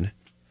again?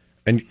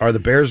 And are the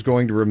Bears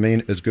going to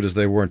remain as good as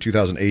they were in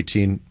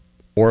 2018,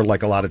 or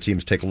like a lot of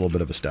teams, take a little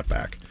bit of a step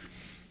back?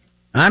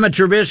 I'm a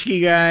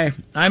Trubisky guy.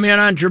 I'm in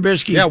on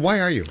Trubisky. Yeah, why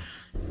are you?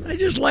 I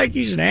just like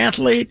he's an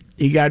athlete.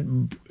 He got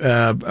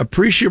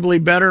appreciably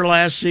better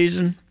last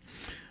season.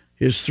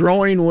 His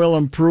throwing will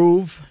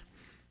improve.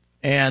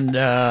 And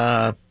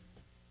I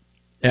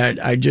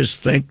just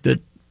think that,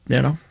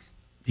 I'm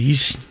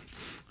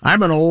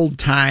an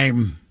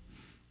old-time,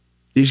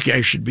 these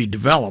guys should be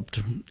developed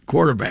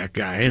quarterback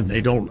guy, and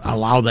they don't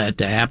allow that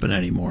to happen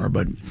anymore.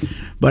 But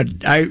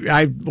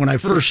I when I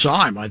first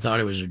saw him, I thought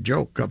it was a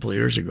joke a couple of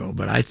years ago,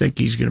 but I think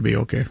he's going to be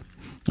okay.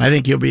 I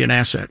think he'll be an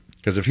asset.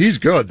 Because if he's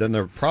good, then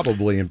they're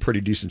probably in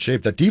pretty decent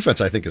shape. That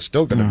defense, I think, is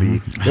still going to be,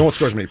 they won't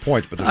score as many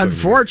points. But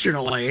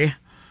unfortunately,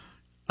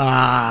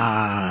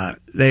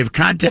 they've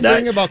contacted. The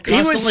thing about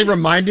constantly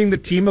reminding the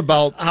team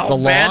about how the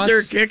loss bad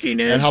their kicking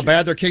is, and how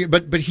bad they're kicking.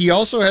 But he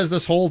also has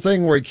this whole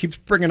thing where he keeps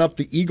bringing up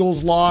the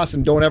Eagles' loss,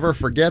 and don't ever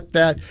forget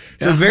that.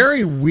 It's a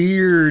very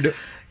weird.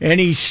 And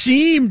he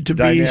seemed to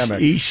dynamic.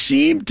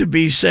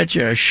 be such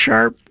a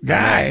sharp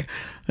guy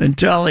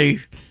until he,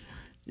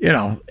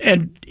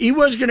 and he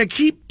was going to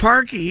keep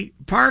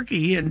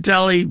Parkey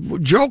until he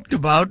joked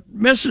about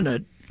missing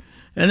it,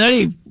 and then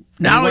he.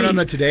 Now he went on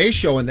the Today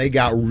Show, and they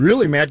got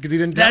really mad because he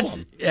didn't tell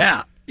them.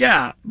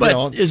 Yeah.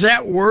 But is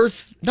that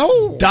worth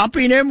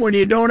dumping him when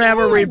you don't have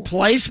a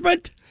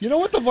replacement? You know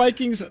what the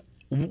Vikings,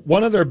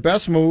 one of their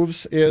best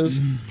moves is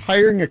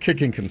hiring a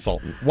kicking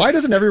consultant. Why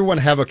doesn't everyone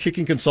have a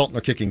kicking consultant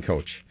or kicking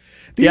coach?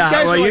 These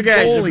guys are you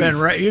guys goalies. have been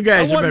right. You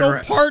guys have been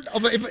right. Part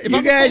of it. If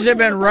you guys have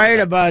been right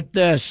about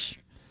this.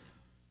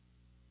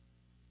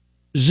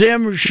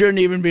 Zim shouldn't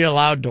even be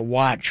allowed to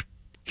watch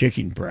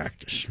kicking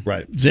practice.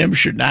 Right. Zim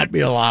should not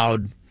be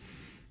allowed.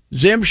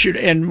 Zim should,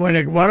 and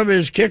when one of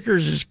his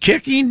kickers is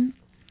kicking,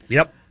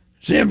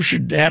 Zim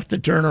should have to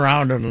turn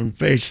around and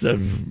face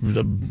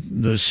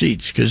the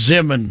seats because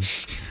Zim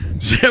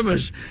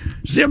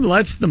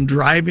lets them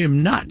drive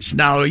him nuts.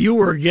 Now you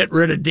were get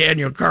rid of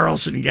Daniel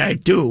Carlson guy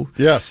too.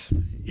 Yes.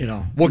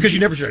 Well, because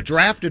you never should have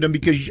drafted him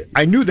because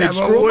I knew they'd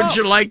screw him up. Wouldn't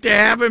you like to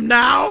have him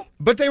now?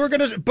 But they were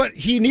gonna. But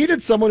he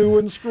needed someone who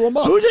wouldn't screw him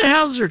up. Who the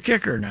hell's their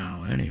kicker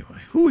now? Anyway,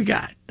 who we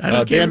got?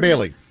 Dan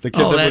Bailey, the kid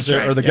that was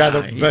there, or the guy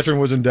that veteran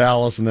was in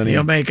Dallas, and then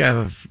he'll make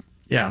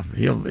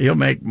he'll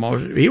make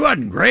most. He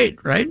wasn't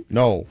great, right?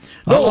 No.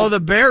 Although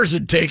the Bears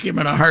would take him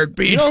in a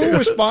heartbeat. You know who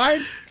was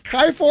fine?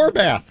 Kai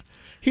Forbath.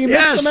 He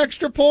missed some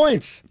extra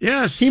points.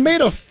 Yes. He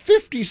made a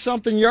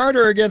 50-something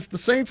yarder against the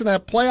Saints in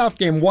that playoff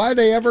game. Why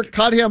they ever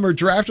cut him or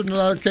drafted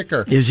another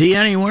kicker? Is he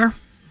anywhere?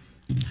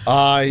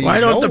 Why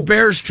don't the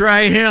Bears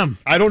try him?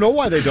 I don't know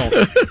why they don't.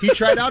 He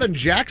tried out in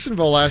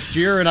Jacksonville last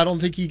year, and I don't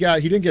think he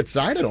didn't get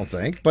signed, I don't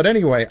think. But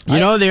anyway.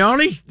 The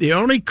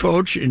only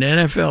coach in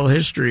NFL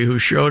history who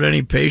showed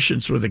any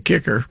patience with a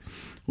kicker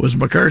was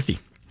McCarthy.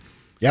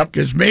 Yep.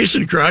 Because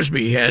Mason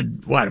Crosby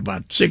had,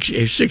 about 6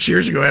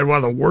 years ago, had one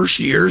of the worst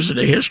years in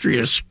the history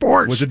of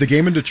sports. Was it the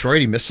game in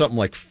Detroit? He missed something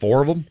like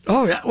 4 of them?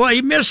 Oh, yeah. Well,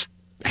 he missed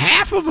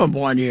half of them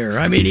one year.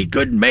 I mean, he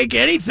couldn't make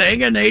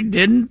anything, and they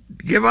didn't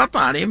give up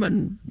on him,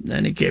 and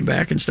then he came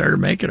back and started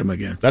making them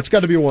again. That's got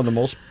to be one of the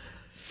most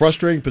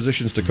frustrating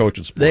positions to coach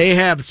in sports. They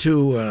have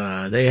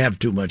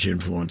too much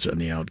influence on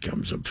the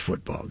outcomes of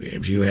football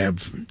games. You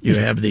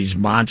have these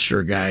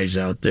monster guys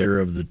out there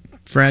of the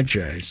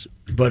franchise,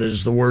 but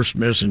it's the worst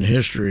miss in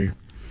history,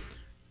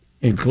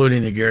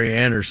 including the Gary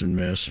Anderson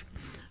miss,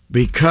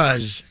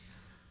 because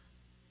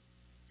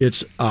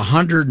it's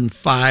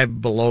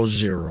 105 below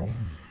zero.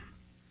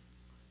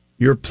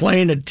 You're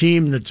playing a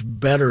team that's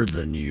better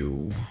than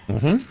you.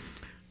 Mm-hmm.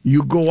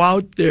 You go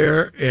out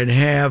there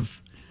and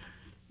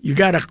you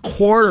got a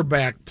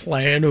quarterback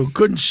playing who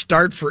couldn't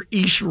start for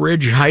East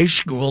Ridge High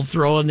School,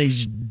 throwing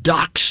these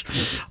ducks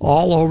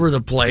all over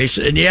the place,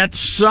 and yet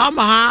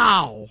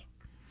somehow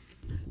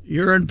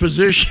you're in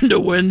position to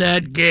win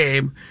that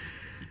game,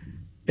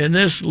 and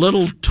this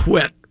little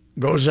twit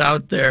goes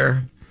out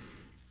there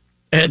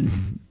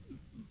and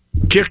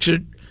kicks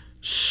it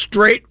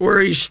straight where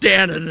he's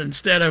standing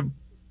instead of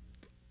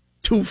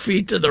 2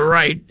 feet to the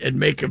right and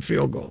make a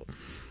field goal.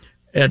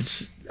 I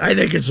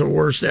think it's the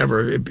worst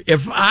ever.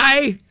 If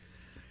I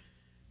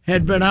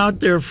had been out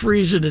there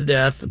freezing to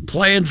death,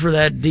 playing for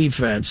that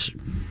defense,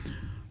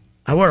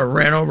 I would have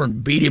ran over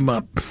and beat him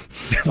up.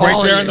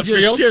 Right there on the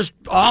field? Just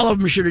all of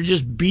them should have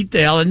just beat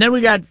the hell. And then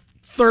we got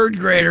third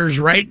graders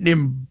writing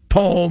him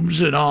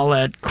poems and all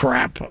that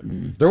crap.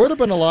 There would have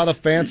been a lot of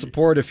fan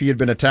support if he had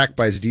been attacked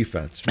by his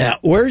defense. Yeah,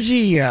 where's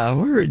he?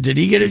 Where did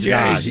he get a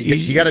job?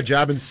 He got a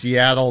job in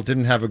Seattle.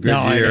 Didn't have a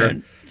good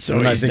year.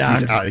 So I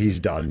think he's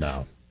done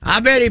now. I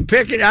bet he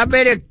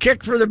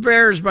kick for the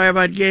Bears by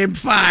about game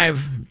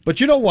 5. But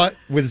you know what?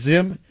 With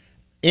Zim,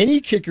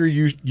 any kicker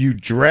you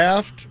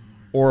draft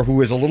or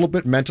who is a little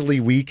bit mentally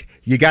weak,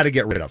 you got to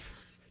get rid of.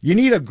 You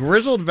need a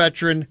grizzled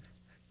veteran.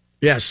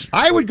 Yes.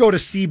 I would go to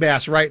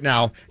Seabass right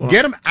now,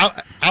 get him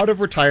out of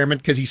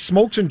retirement because he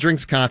smokes and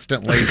drinks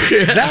constantly.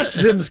 That's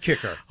Zim's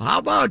kicker. How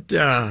about...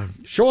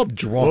 show up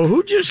drunk. Well,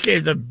 who just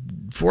gave the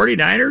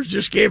 49ers?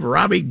 Just gave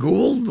Robbie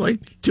Gould like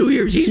 2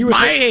 years. He's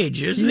my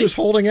age, isn't he? He was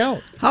holding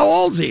out. How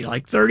old's he?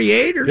 Like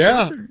 38 or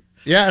something?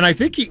 Yeah, and I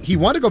think he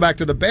wanted to go back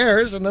to the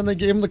Bears, and then they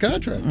gave him the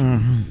contract.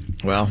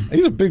 Mm-hmm. Well,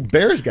 he's a big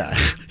Bears guy.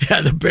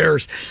 Yeah, the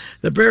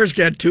Bears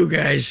got 2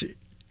 guys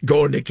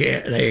going to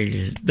camp.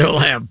 They'll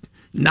have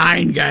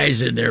 9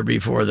 guys in there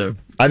before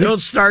they'll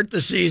start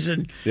the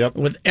season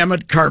with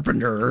Emmett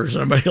Carpenter or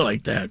somebody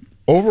like that.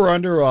 Over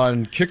under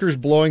on kickers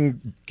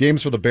blowing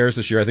games for the Bears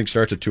this year, I think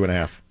starts at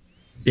 2.5.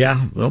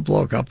 Yeah, they'll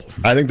blow a couple.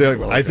 I think they're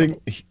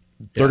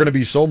going to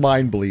be so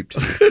mind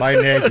bleeped by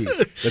Nagy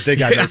that they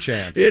got no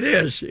chance. It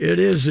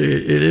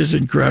is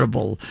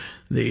incredible.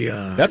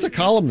 That's a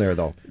column there,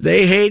 though.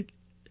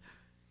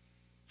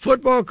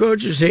 Football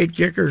coaches hate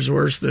kickers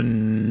worse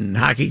than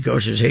hockey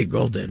coaches hate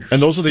goaltenders. And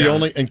those are the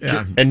only.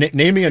 And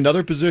name me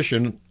another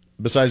position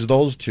besides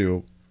those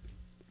two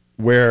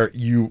where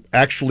you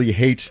actually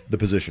hate the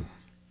position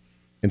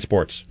in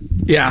sports.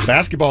 Yeah,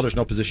 basketball. There's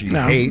no position you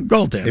hate.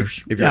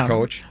 Goaltenders. If you're a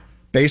coach.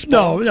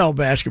 Baseball? No,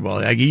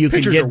 basketball. You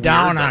can get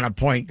down on a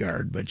point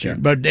guard, but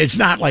it's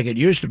not like it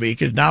used to be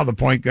because now the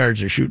point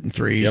guards are shooting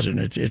threes, and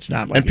it's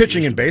not like. And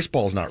pitching in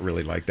baseball is not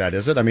really like that,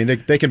 is it? I mean,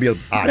 they can be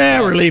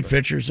odd. Relief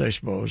pitchers, I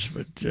suppose,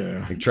 but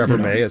I think Trevor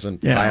May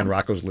isn't high on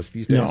Rocco's list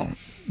these days. No,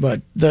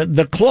 but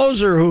the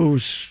closer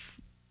who's,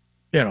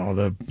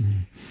 the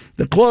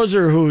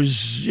closer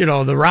who's,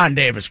 the Ron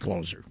Davis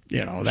closer.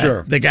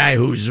 The guy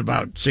who's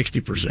about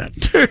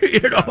 60%,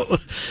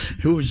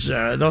 who's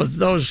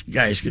those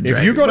guys can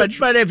drive.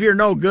 But if you're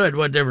no good,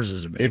 what difference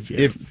does it make?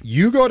 If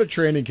you go to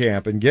training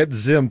camp and get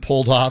Zim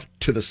pulled off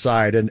to the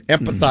side and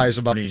empathize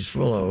about... He's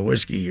full of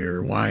whiskey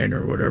or wine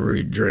or whatever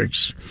he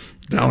drinks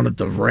down at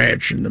the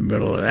ranch in the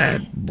middle of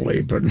that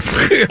bleeping.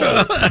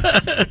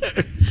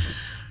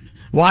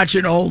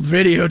 Watching old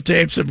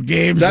videotapes of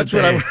games. That's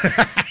what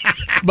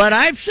But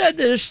I've said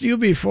this to you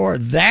before,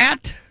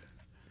 that...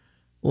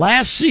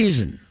 last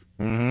season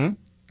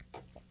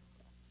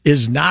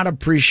is not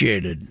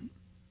appreciated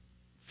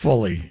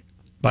fully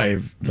by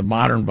the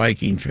modern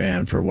Viking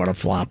fan for what a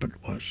flop it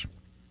was.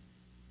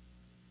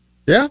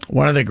 Yeah.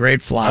 One of the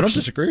great flops. I don't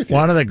disagree with you.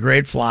 One of the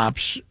great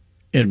flops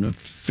in the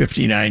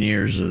 59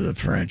 years of the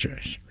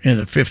franchise. In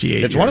the 58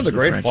 years. It's one of the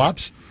great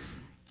flops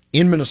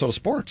in Minnesota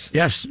sports.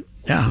 Yes.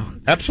 Yeah.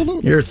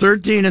 Absolutely. You're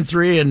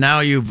 13-3 and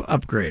now you've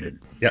upgraded.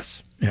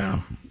 Yes.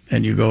 Yeah.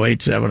 And you go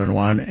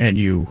 8-7-1 and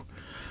you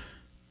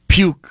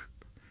puke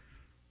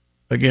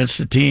against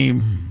a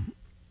team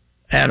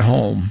at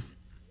home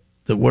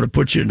that would have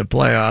put you in the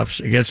playoffs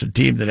against a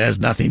team that has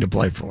nothing to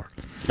play for.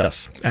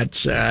 Yes, that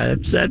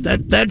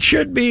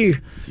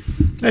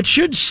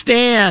should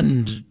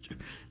stand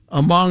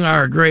among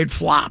our great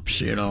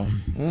flops,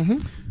 Mm-hmm.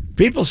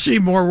 People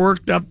seem more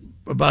worked up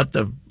about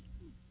the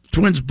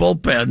Twins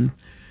bullpen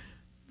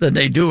than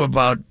they do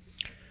about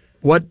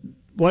what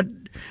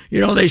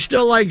they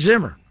still like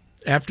Zimmer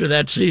after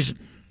that season.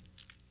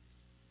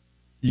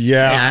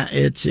 Yeah,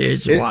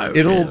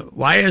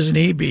 why isn't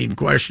he being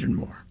questioned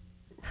more?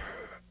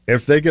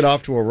 If they get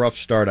off to a rough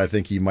start, I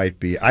think he might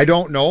be. I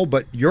don't know,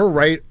 but you're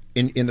right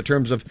in the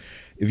terms of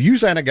if you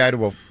sign a guy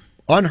to a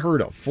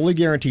unheard of, fully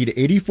guaranteed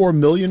 $84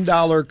 million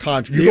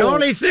contract. The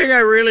only thing I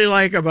really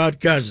like about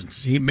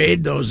Cousins, he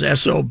made those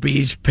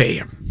SOBs pay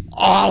him.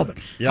 All of it.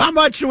 Yep. How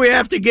much do we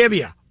have to give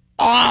you?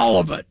 All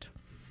of it.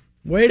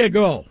 Way to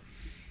go.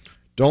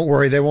 Don't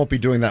worry, they won't be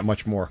doing that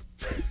much more.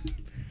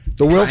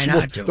 The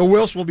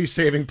Wilfs will be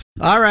saving.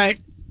 All right.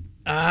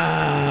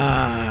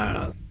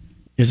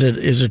 Is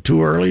it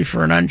too early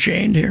for an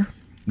Unchained here?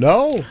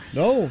 No.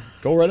 Go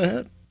right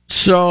ahead.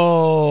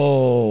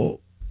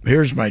 So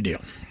here's my deal.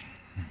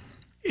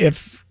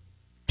 If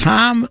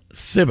Tom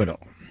Thibodeau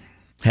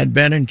had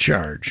been in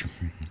charge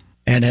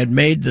and had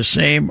made the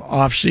same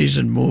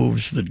offseason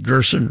moves that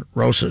Gerson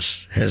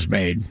Rosas has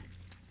made,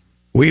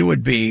 we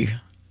would be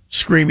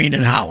screaming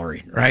and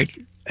hollering, right?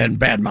 And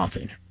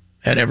bad-mouthing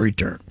at every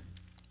turn.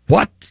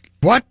 What?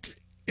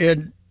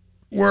 And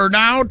we're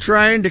now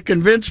trying to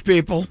convince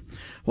people,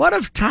 what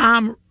if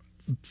Tom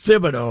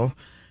Thibodeau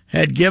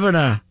had given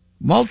a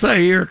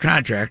multi-year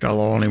contract,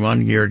 although only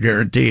 1 year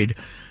guaranteed,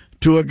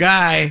 to a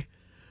guy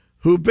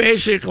who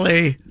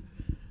basically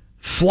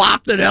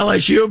flopped at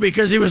LSU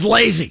because he was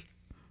lazy,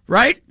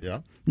 right? Yeah.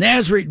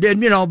 Naz Reid did,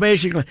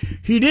 basically,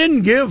 he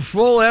didn't give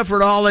full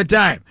effort all the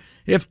time.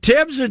 If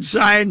Tibbs had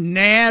signed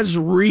Naz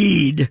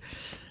Reid,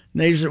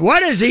 they said,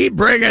 what is he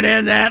bringing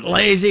in that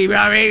lazy?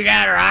 I mean, he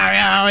got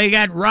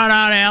run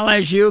out of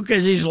LSU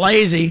because he's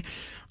lazy.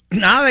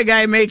 Now the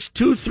guy makes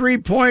 2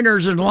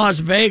 3-pointers in Las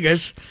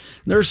Vegas.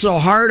 They're so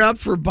hard up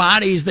for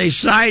bodies, they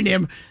signed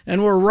him,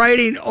 and we're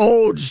writing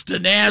odes to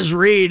Naz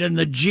Reid and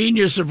the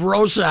genius of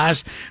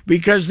Rosas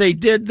because they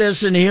did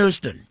this in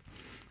Houston.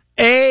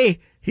 A,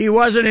 he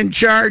wasn't in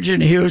charge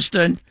in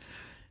Houston,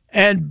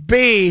 and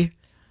B,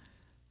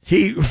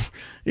 Houston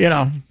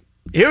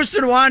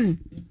won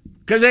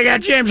because they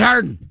got James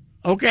Harden.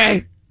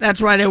 Okay, that's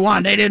why they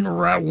won. They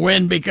didn't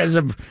win because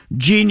of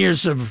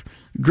genius of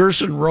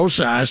Gerson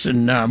Rosas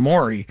and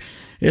Morey.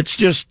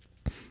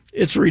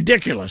 It's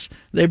ridiculous.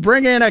 They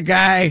bring in a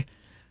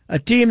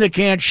team that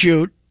can't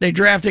shoot. They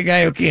draft a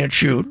guy who can't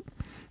shoot,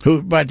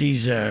 but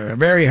he's a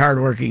very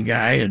hardworking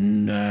guy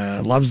and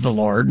loves the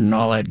Lord and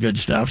all that good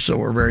stuff, so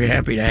we're very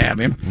happy to have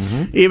him.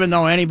 Mm-hmm. Even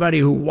though anybody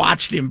who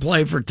watched him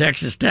play for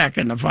Texas Tech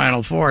in the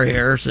Final Four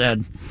here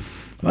said,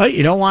 well,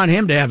 you don't want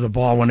him to have the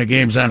ball when the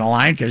game's on the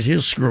line because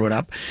he'll screw it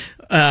up.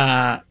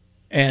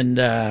 And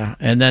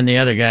then the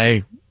other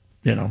guy,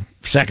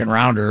 second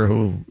rounder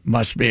who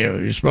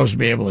he's supposed to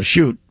be able to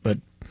shoot, but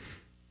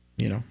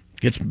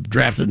gets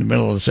drafted in the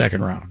middle of the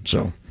second round.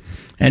 So,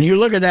 and you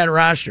look at that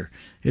roster,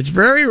 it's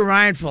very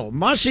mindful.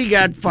 Mussy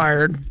got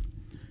fired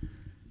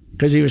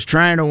because he was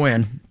trying to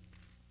win,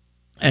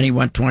 and he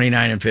went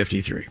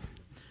 29-53,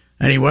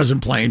 and he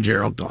wasn't playing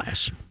Gerald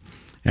Glass.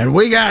 And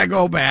we got to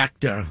go back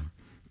to,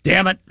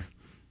 damn it,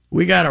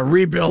 we got to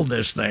rebuild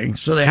this thing.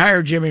 So they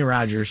hired Jimmy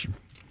Rogers,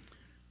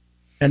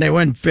 and they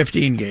win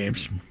 15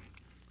 games.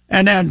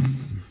 And then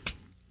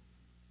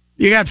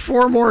you got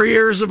 4 more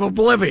years of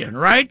oblivion,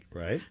 right?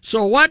 Right.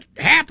 So what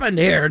happened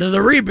here to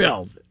the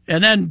rebuild?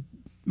 And then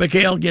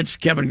McHale gets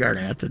Kevin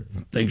Garnett,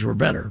 and things were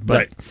better.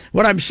 But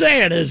What I'm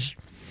saying is,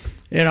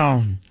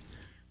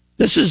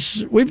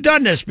 we've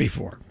done this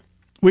before.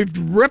 We've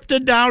ripped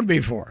it down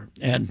before.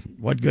 And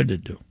what good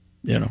did it do?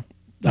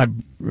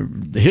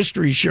 The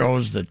history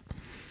shows that.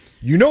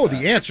 You know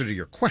the answer to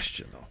your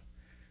question, though.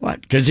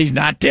 What? Because he's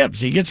not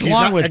Tibbs. He gets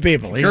along with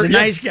people. He's a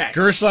nice guy.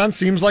 Gerson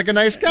seems like a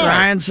nice guy.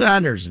 Ryan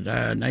Saunders,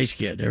 nice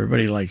kid.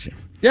 Everybody likes him.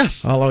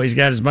 Yes. Although he's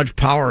got as much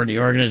power in the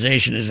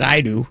organization as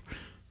I do.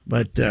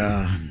 But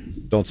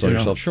don't sell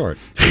yourself short.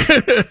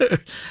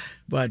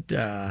 But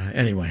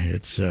anyway,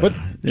 it's. But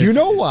do you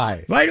know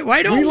why?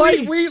 Why don't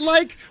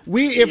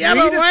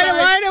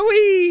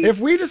If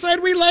we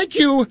decide we like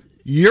you,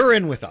 you're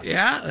in with us.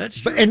 Yeah,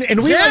 that's true.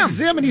 And we like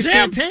Zim, and he's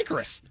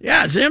cantankerous.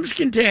 Yeah, Zim's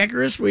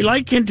cantankerous. We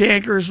like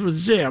cantankerous with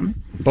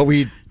Zim. But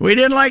we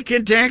didn't like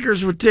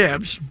cantankerous with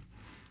Tibbs.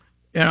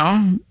 He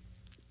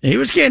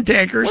was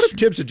cantankerous. What if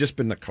Tibbs had just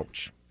been the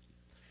coach?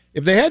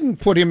 If they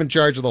hadn't put him in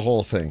charge of the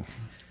whole thing,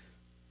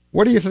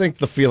 what do you think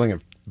the feeling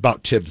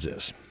about Tibbs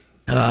is?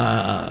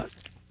 Well,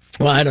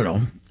 I don't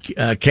know.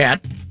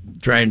 Cat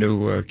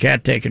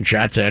taking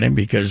shots at him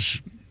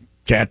because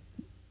Cat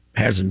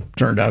hasn't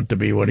turned out to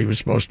be what he was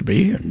supposed to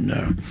be,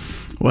 and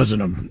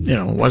wasn't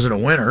a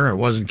winner. It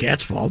wasn't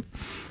Cat's fault.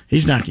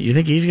 He's not. You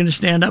think he's going to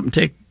stand up and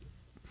take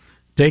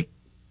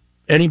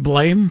any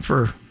blame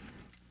for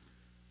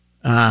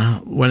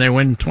when they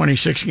win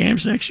 26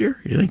 games next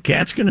year? You think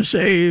Cat's going to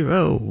say,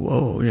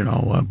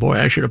 boy,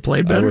 I should have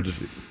played better?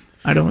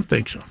 I don't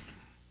think so.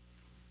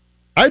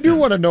 I do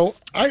want to know.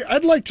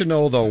 I'd like to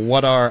know though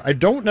what our. I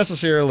don't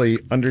necessarily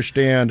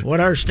understand what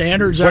our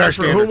standards what are our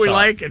for standards who we are.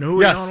 like and who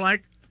we Yes. don't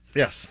like.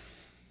 Yes.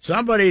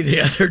 Somebody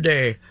the other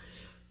day,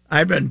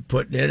 I've been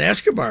putting in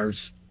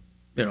Escobar's,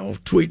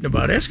 tweeting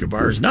about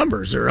Escobar's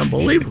numbers. They're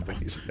unbelievable.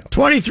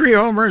 23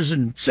 homers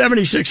and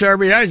 76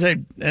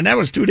 RBIs, and that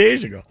was 2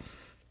 days ago.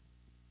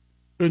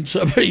 And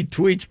somebody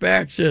tweets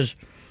back, says,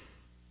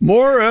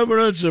 more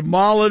evidence that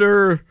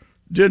Molitor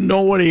didn't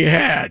know what he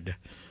had.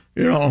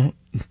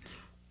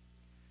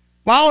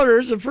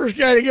 Molitor's the first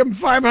guy to give him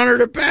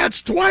 500 at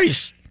bats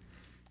twice.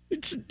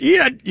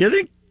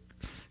 You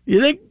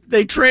think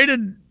they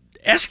traded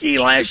Esky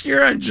last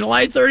year on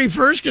July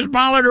 31st because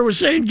Molitor was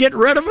saying get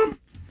rid of him?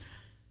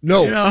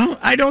 No.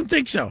 I don't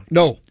think so.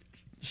 No.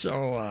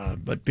 So,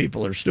 but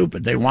people are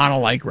stupid. They want to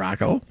like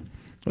Rocco,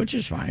 which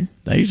is fine.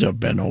 He's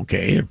been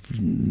okay,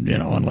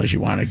 unless you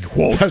want to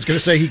quote. I was going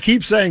to say he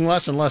keeps saying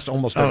less and less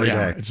almost every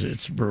day.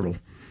 It's brutal,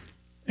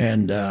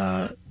 and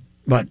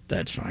but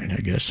that's fine.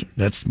 I guess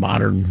that's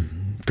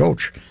modern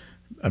coach,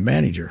 a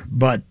manager.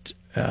 But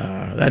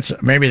that's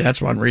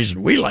one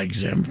reason we like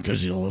Zim,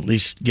 because he'll at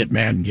least get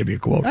mad and give you a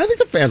quote. I think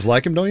the fans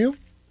like him, don't you?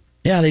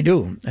 Yeah, they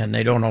do, and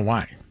they don't know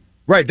why.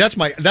 Right. That's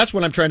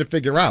what I'm trying to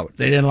figure out.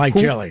 They didn't like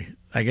Chili.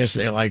 I guess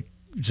they like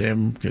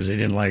Zim because they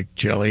didn't like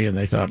Chili, and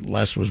they thought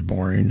Les was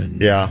boring.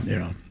 And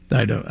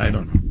I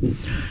don't know.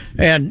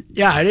 And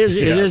yeah, it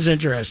is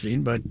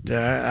interesting. But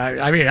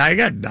I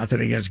got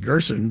nothing against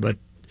Gerson, but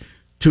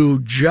to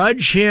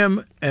judge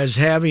him as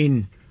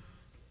having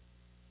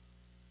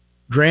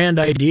grand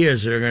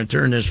ideas that are going to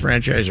turn this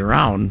franchise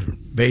around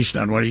based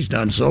on what he's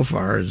done so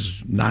far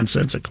is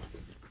nonsensical.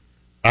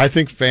 I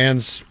think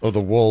fans of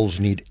the Wolves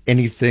need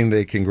anything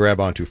they can grab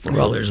onto first.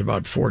 Well, there's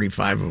about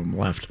 45 of them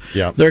left.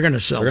 Yeah, they're going to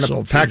sell. They're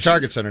going to pack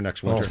Target Center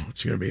next winter. Oh,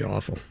 it's going to be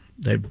awful.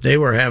 They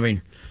were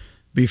having,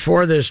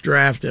 before this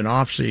draft and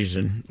off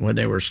season, when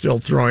they were still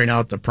throwing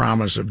out the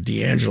promise of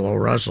D'Angelo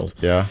Russell.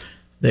 Yeah.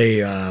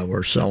 They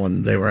were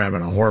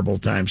having a horrible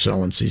time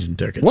selling season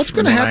tickets. What's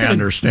going to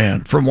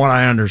happen? From what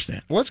I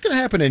understand. What's going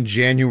to happen in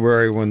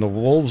January when the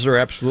Wolves are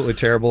absolutely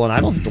terrible, and I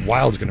don't think the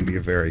Wild's going to be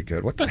very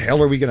good? What the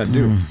hell are we going to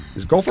do?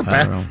 Is Gopher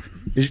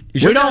Is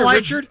your guy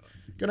Richard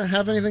going to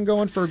have anything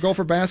going for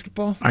Gopher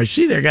basketball? I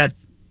see they got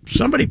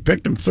somebody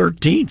picked him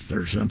 13th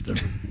or something,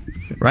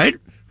 right?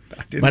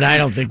 I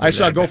don't think I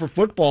saw Gopher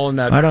football in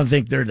that. I don't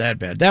think they're that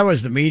bad. That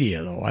was the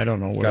media, though. I don't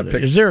know whether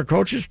is there a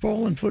coaches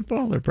poll in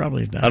football? There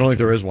probably is not. I don't think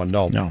there is one.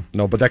 No.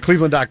 But that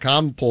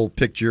Cleveland.com poll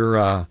picked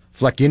your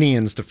Fleck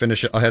Indians to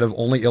finish ahead of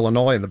only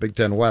Illinois in the Big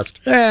Ten West.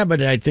 Yeah,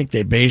 but I think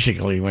they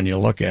basically, when you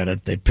look at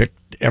it, they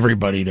picked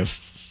everybody to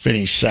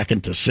finish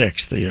second to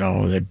sixth. They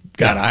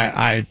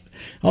got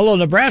although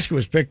Nebraska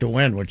was picked to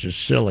win, which is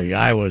silly.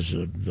 Iowa's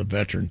the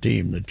veteran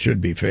team that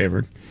should be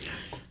favored,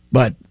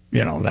 but.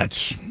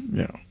 That's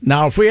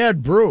Now, if we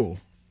had Brew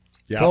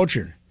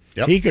coaching,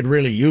 he could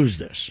really use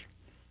this.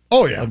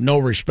 Oh, yeah. Of no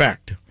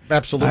respect.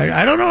 Absolutely.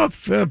 I don't know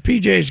if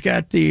PJ's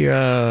got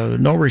the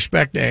no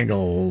respect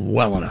angle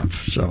well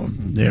enough. So,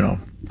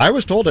 I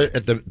was told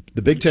at the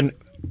Big Ten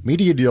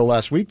media deal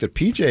last week that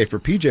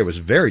PJ was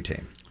very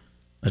tame.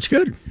 That's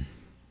good.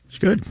 It's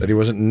good. That he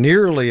wasn't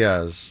nearly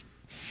as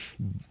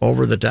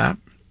over the top,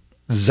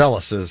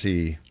 zealous as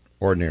he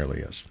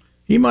ordinarily is.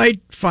 He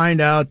might find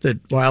out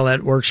that while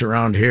that works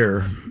around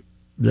here,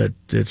 that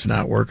it's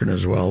not working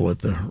as well with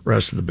the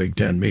rest of the Big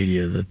Ten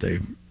media, that they,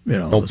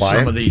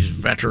 some of these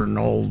veteran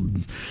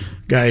old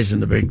guys in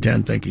the Big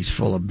Ten think he's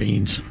full of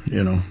beans,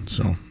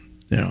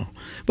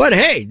 But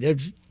hey,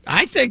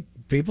 I think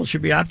people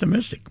should be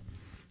optimistic.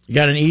 You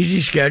got an easy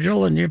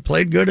schedule, and you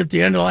played good at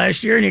the end of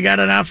last year, and you got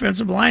an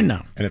offensive line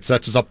now. And it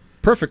sets us up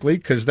perfectly,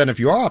 because then if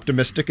you are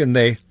optimistic and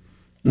they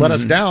let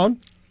us down,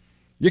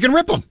 you can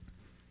rip them.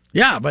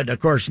 Yeah, but of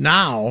course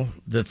now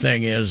the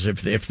thing is,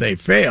 if they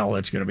fail,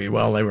 it's going to be,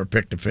 well, they were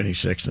picked to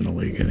finish sixth in the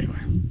league anyway.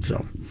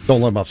 So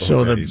don't let them up.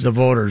 The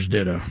voters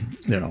did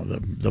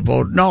the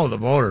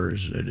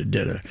voters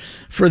did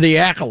for the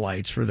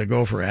acolytes, for the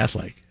Gopher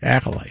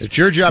acolytes. It's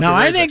your job. Now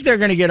I think they're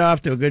going to get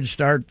off to a good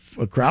start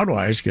crowd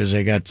wise, because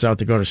they got South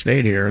Dakota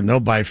State here, and they'll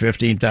buy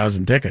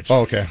 15,000 tickets. Oh,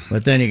 okay.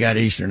 But then you got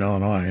Eastern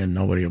Illinois, and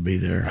nobody will be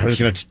there. I was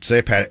going to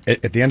say, Pat,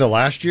 at the end of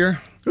last year,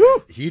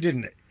 he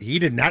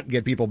did not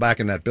get people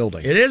back in that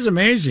building. It is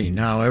amazing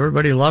how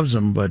everybody loves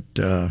him, but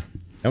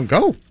don't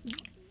go.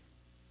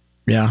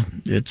 Yeah,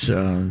 it's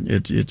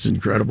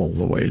incredible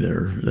the way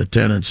the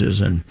attendance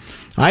is, and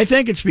I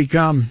think it's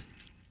become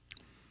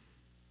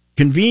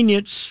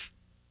convenience.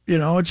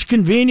 It's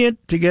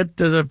convenient to get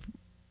to the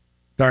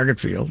Target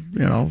Field.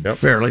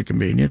 Fairly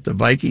convenient. The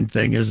Viking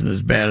thing isn't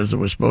as bad as it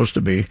was supposed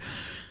to be,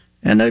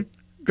 and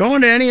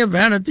going to any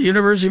event at the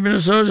University of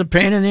Minnesota is a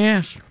pain in the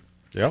ass.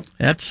 Yep,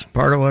 that's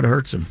part of what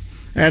hurts them.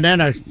 And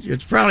then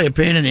it's probably a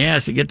pain in the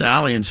ass to get to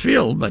Allianz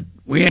Field, but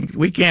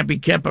we can't be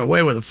kept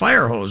away with a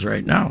fire hose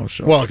right now.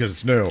 So. Well, because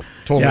it's new,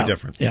 totally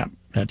different. Yeah,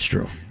 That's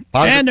true.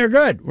 Positive- And they're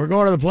good. We're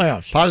going to the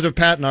playoffs. Positive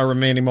Pat in our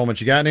remaining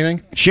moments. You got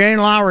anything? Shane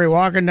Lowry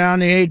walking down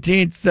the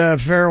 18th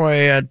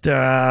fairway at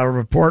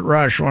Port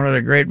Rush, one of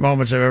the great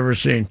moments I've ever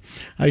seen.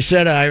 I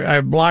said,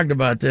 I blogged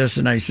about this,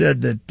 and I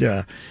said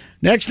that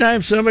next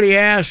time somebody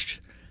asks,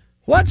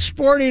 what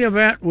sporting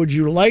event would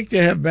you like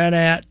to have been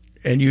at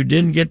and you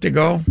didn't get to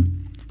go?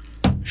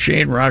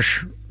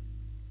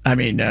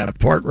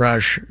 Port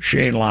Rush,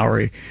 Shane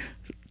Lowry,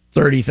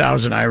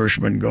 30,000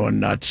 Irishmen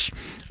going nuts.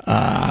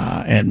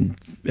 And,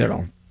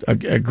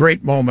 a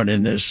great moment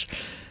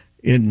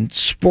in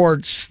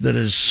sports that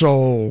is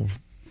so,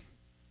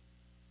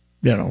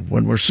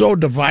 when we're so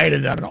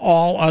divided on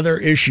all other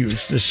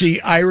issues, to see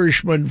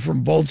Irishmen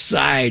from both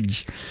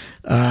sides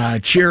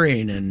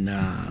cheering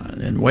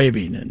and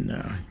waving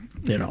and,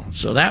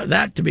 so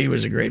that to me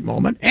was a great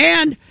moment.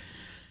 And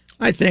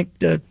I think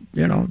that,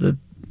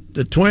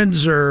 the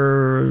Twins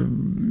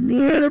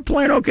they're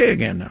playing okay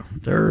again now.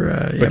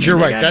 But you're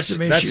right. That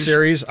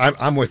series,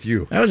 I'm with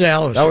you. That was a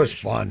hell of a That was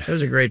series. fun. It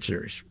was a great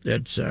series.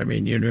 It's,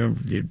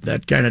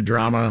 that kind of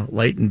drama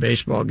late in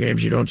baseball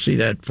games, you don't see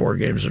that 4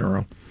 games in a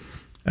row.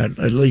 At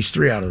least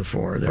 3 out of the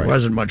 4. There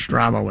wasn't much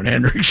drama when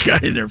Hendricks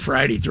got in there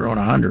Friday throwing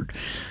 100.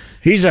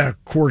 He's a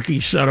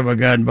quirky son of a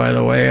gun, by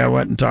the way. I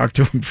went and talked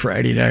to him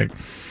Friday night.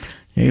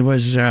 He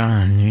was, he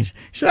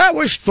said, I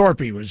wish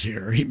Thorpe was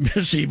here. He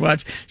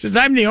says,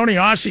 I'm the only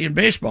Aussie in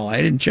baseball.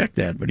 I didn't check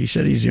that, but he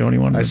said he's the only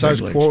one in I the saw big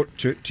his leagues. quote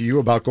to you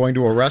about going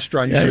to a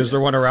restaurant. You said, is there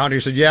one around? He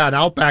said, yeah, an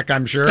Outback,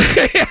 I'm sure.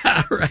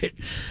 Yeah, right.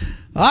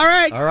 All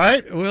right. All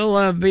right.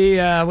 We'll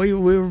we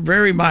were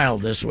very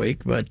mild this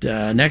week, but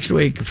next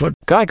week,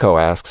 Geico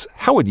asks,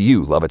 how would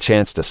you love a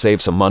chance to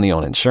save some money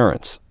on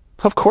insurance?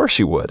 Of course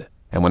you would.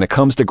 And when it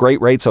comes to great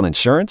rates on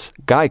insurance,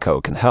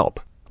 Geico can help.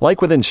 Like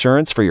with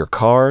insurance for your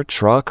car,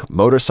 truck,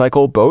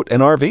 motorcycle, boat,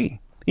 and RV.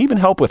 Even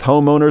help with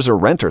homeowners or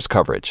renters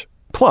coverage.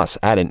 Plus,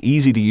 add an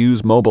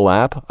easy-to-use mobile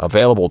app,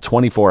 available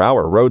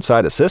 24-hour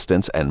roadside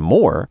assistance, and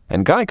more,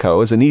 and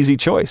Geico is an easy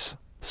choice.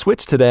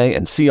 Switch today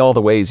and see all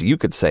the ways you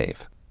could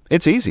save.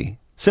 It's easy.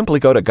 Simply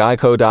go to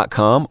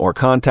geico.com or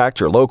contact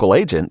your local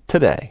agent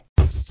today.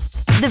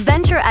 The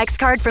Venture X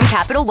card from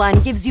Capital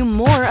One gives you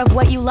more of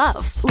what you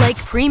love, like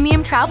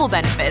premium travel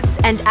benefits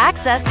and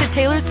access to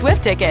Taylor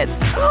Swift tickets.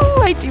 Oh,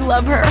 I do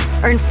love her.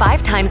 Earn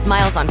 5 times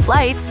miles on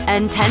flights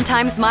and 10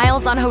 times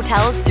miles on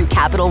hotels through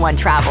Capital One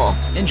Travel.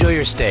 Enjoy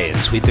your stay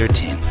in Suite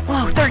 13.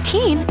 Whoa,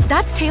 13?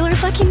 That's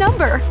Taylor's lucky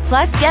number.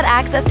 Plus, get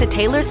access to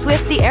Taylor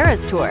Swift The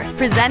Eras Tour,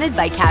 presented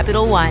by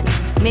Capital One.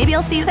 Maybe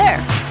I'll see you there.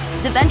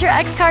 The Venture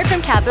X card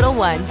from Capital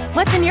One.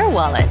 What's in your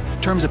wallet?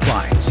 Terms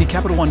apply. See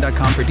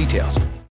CapitalOne.com for details.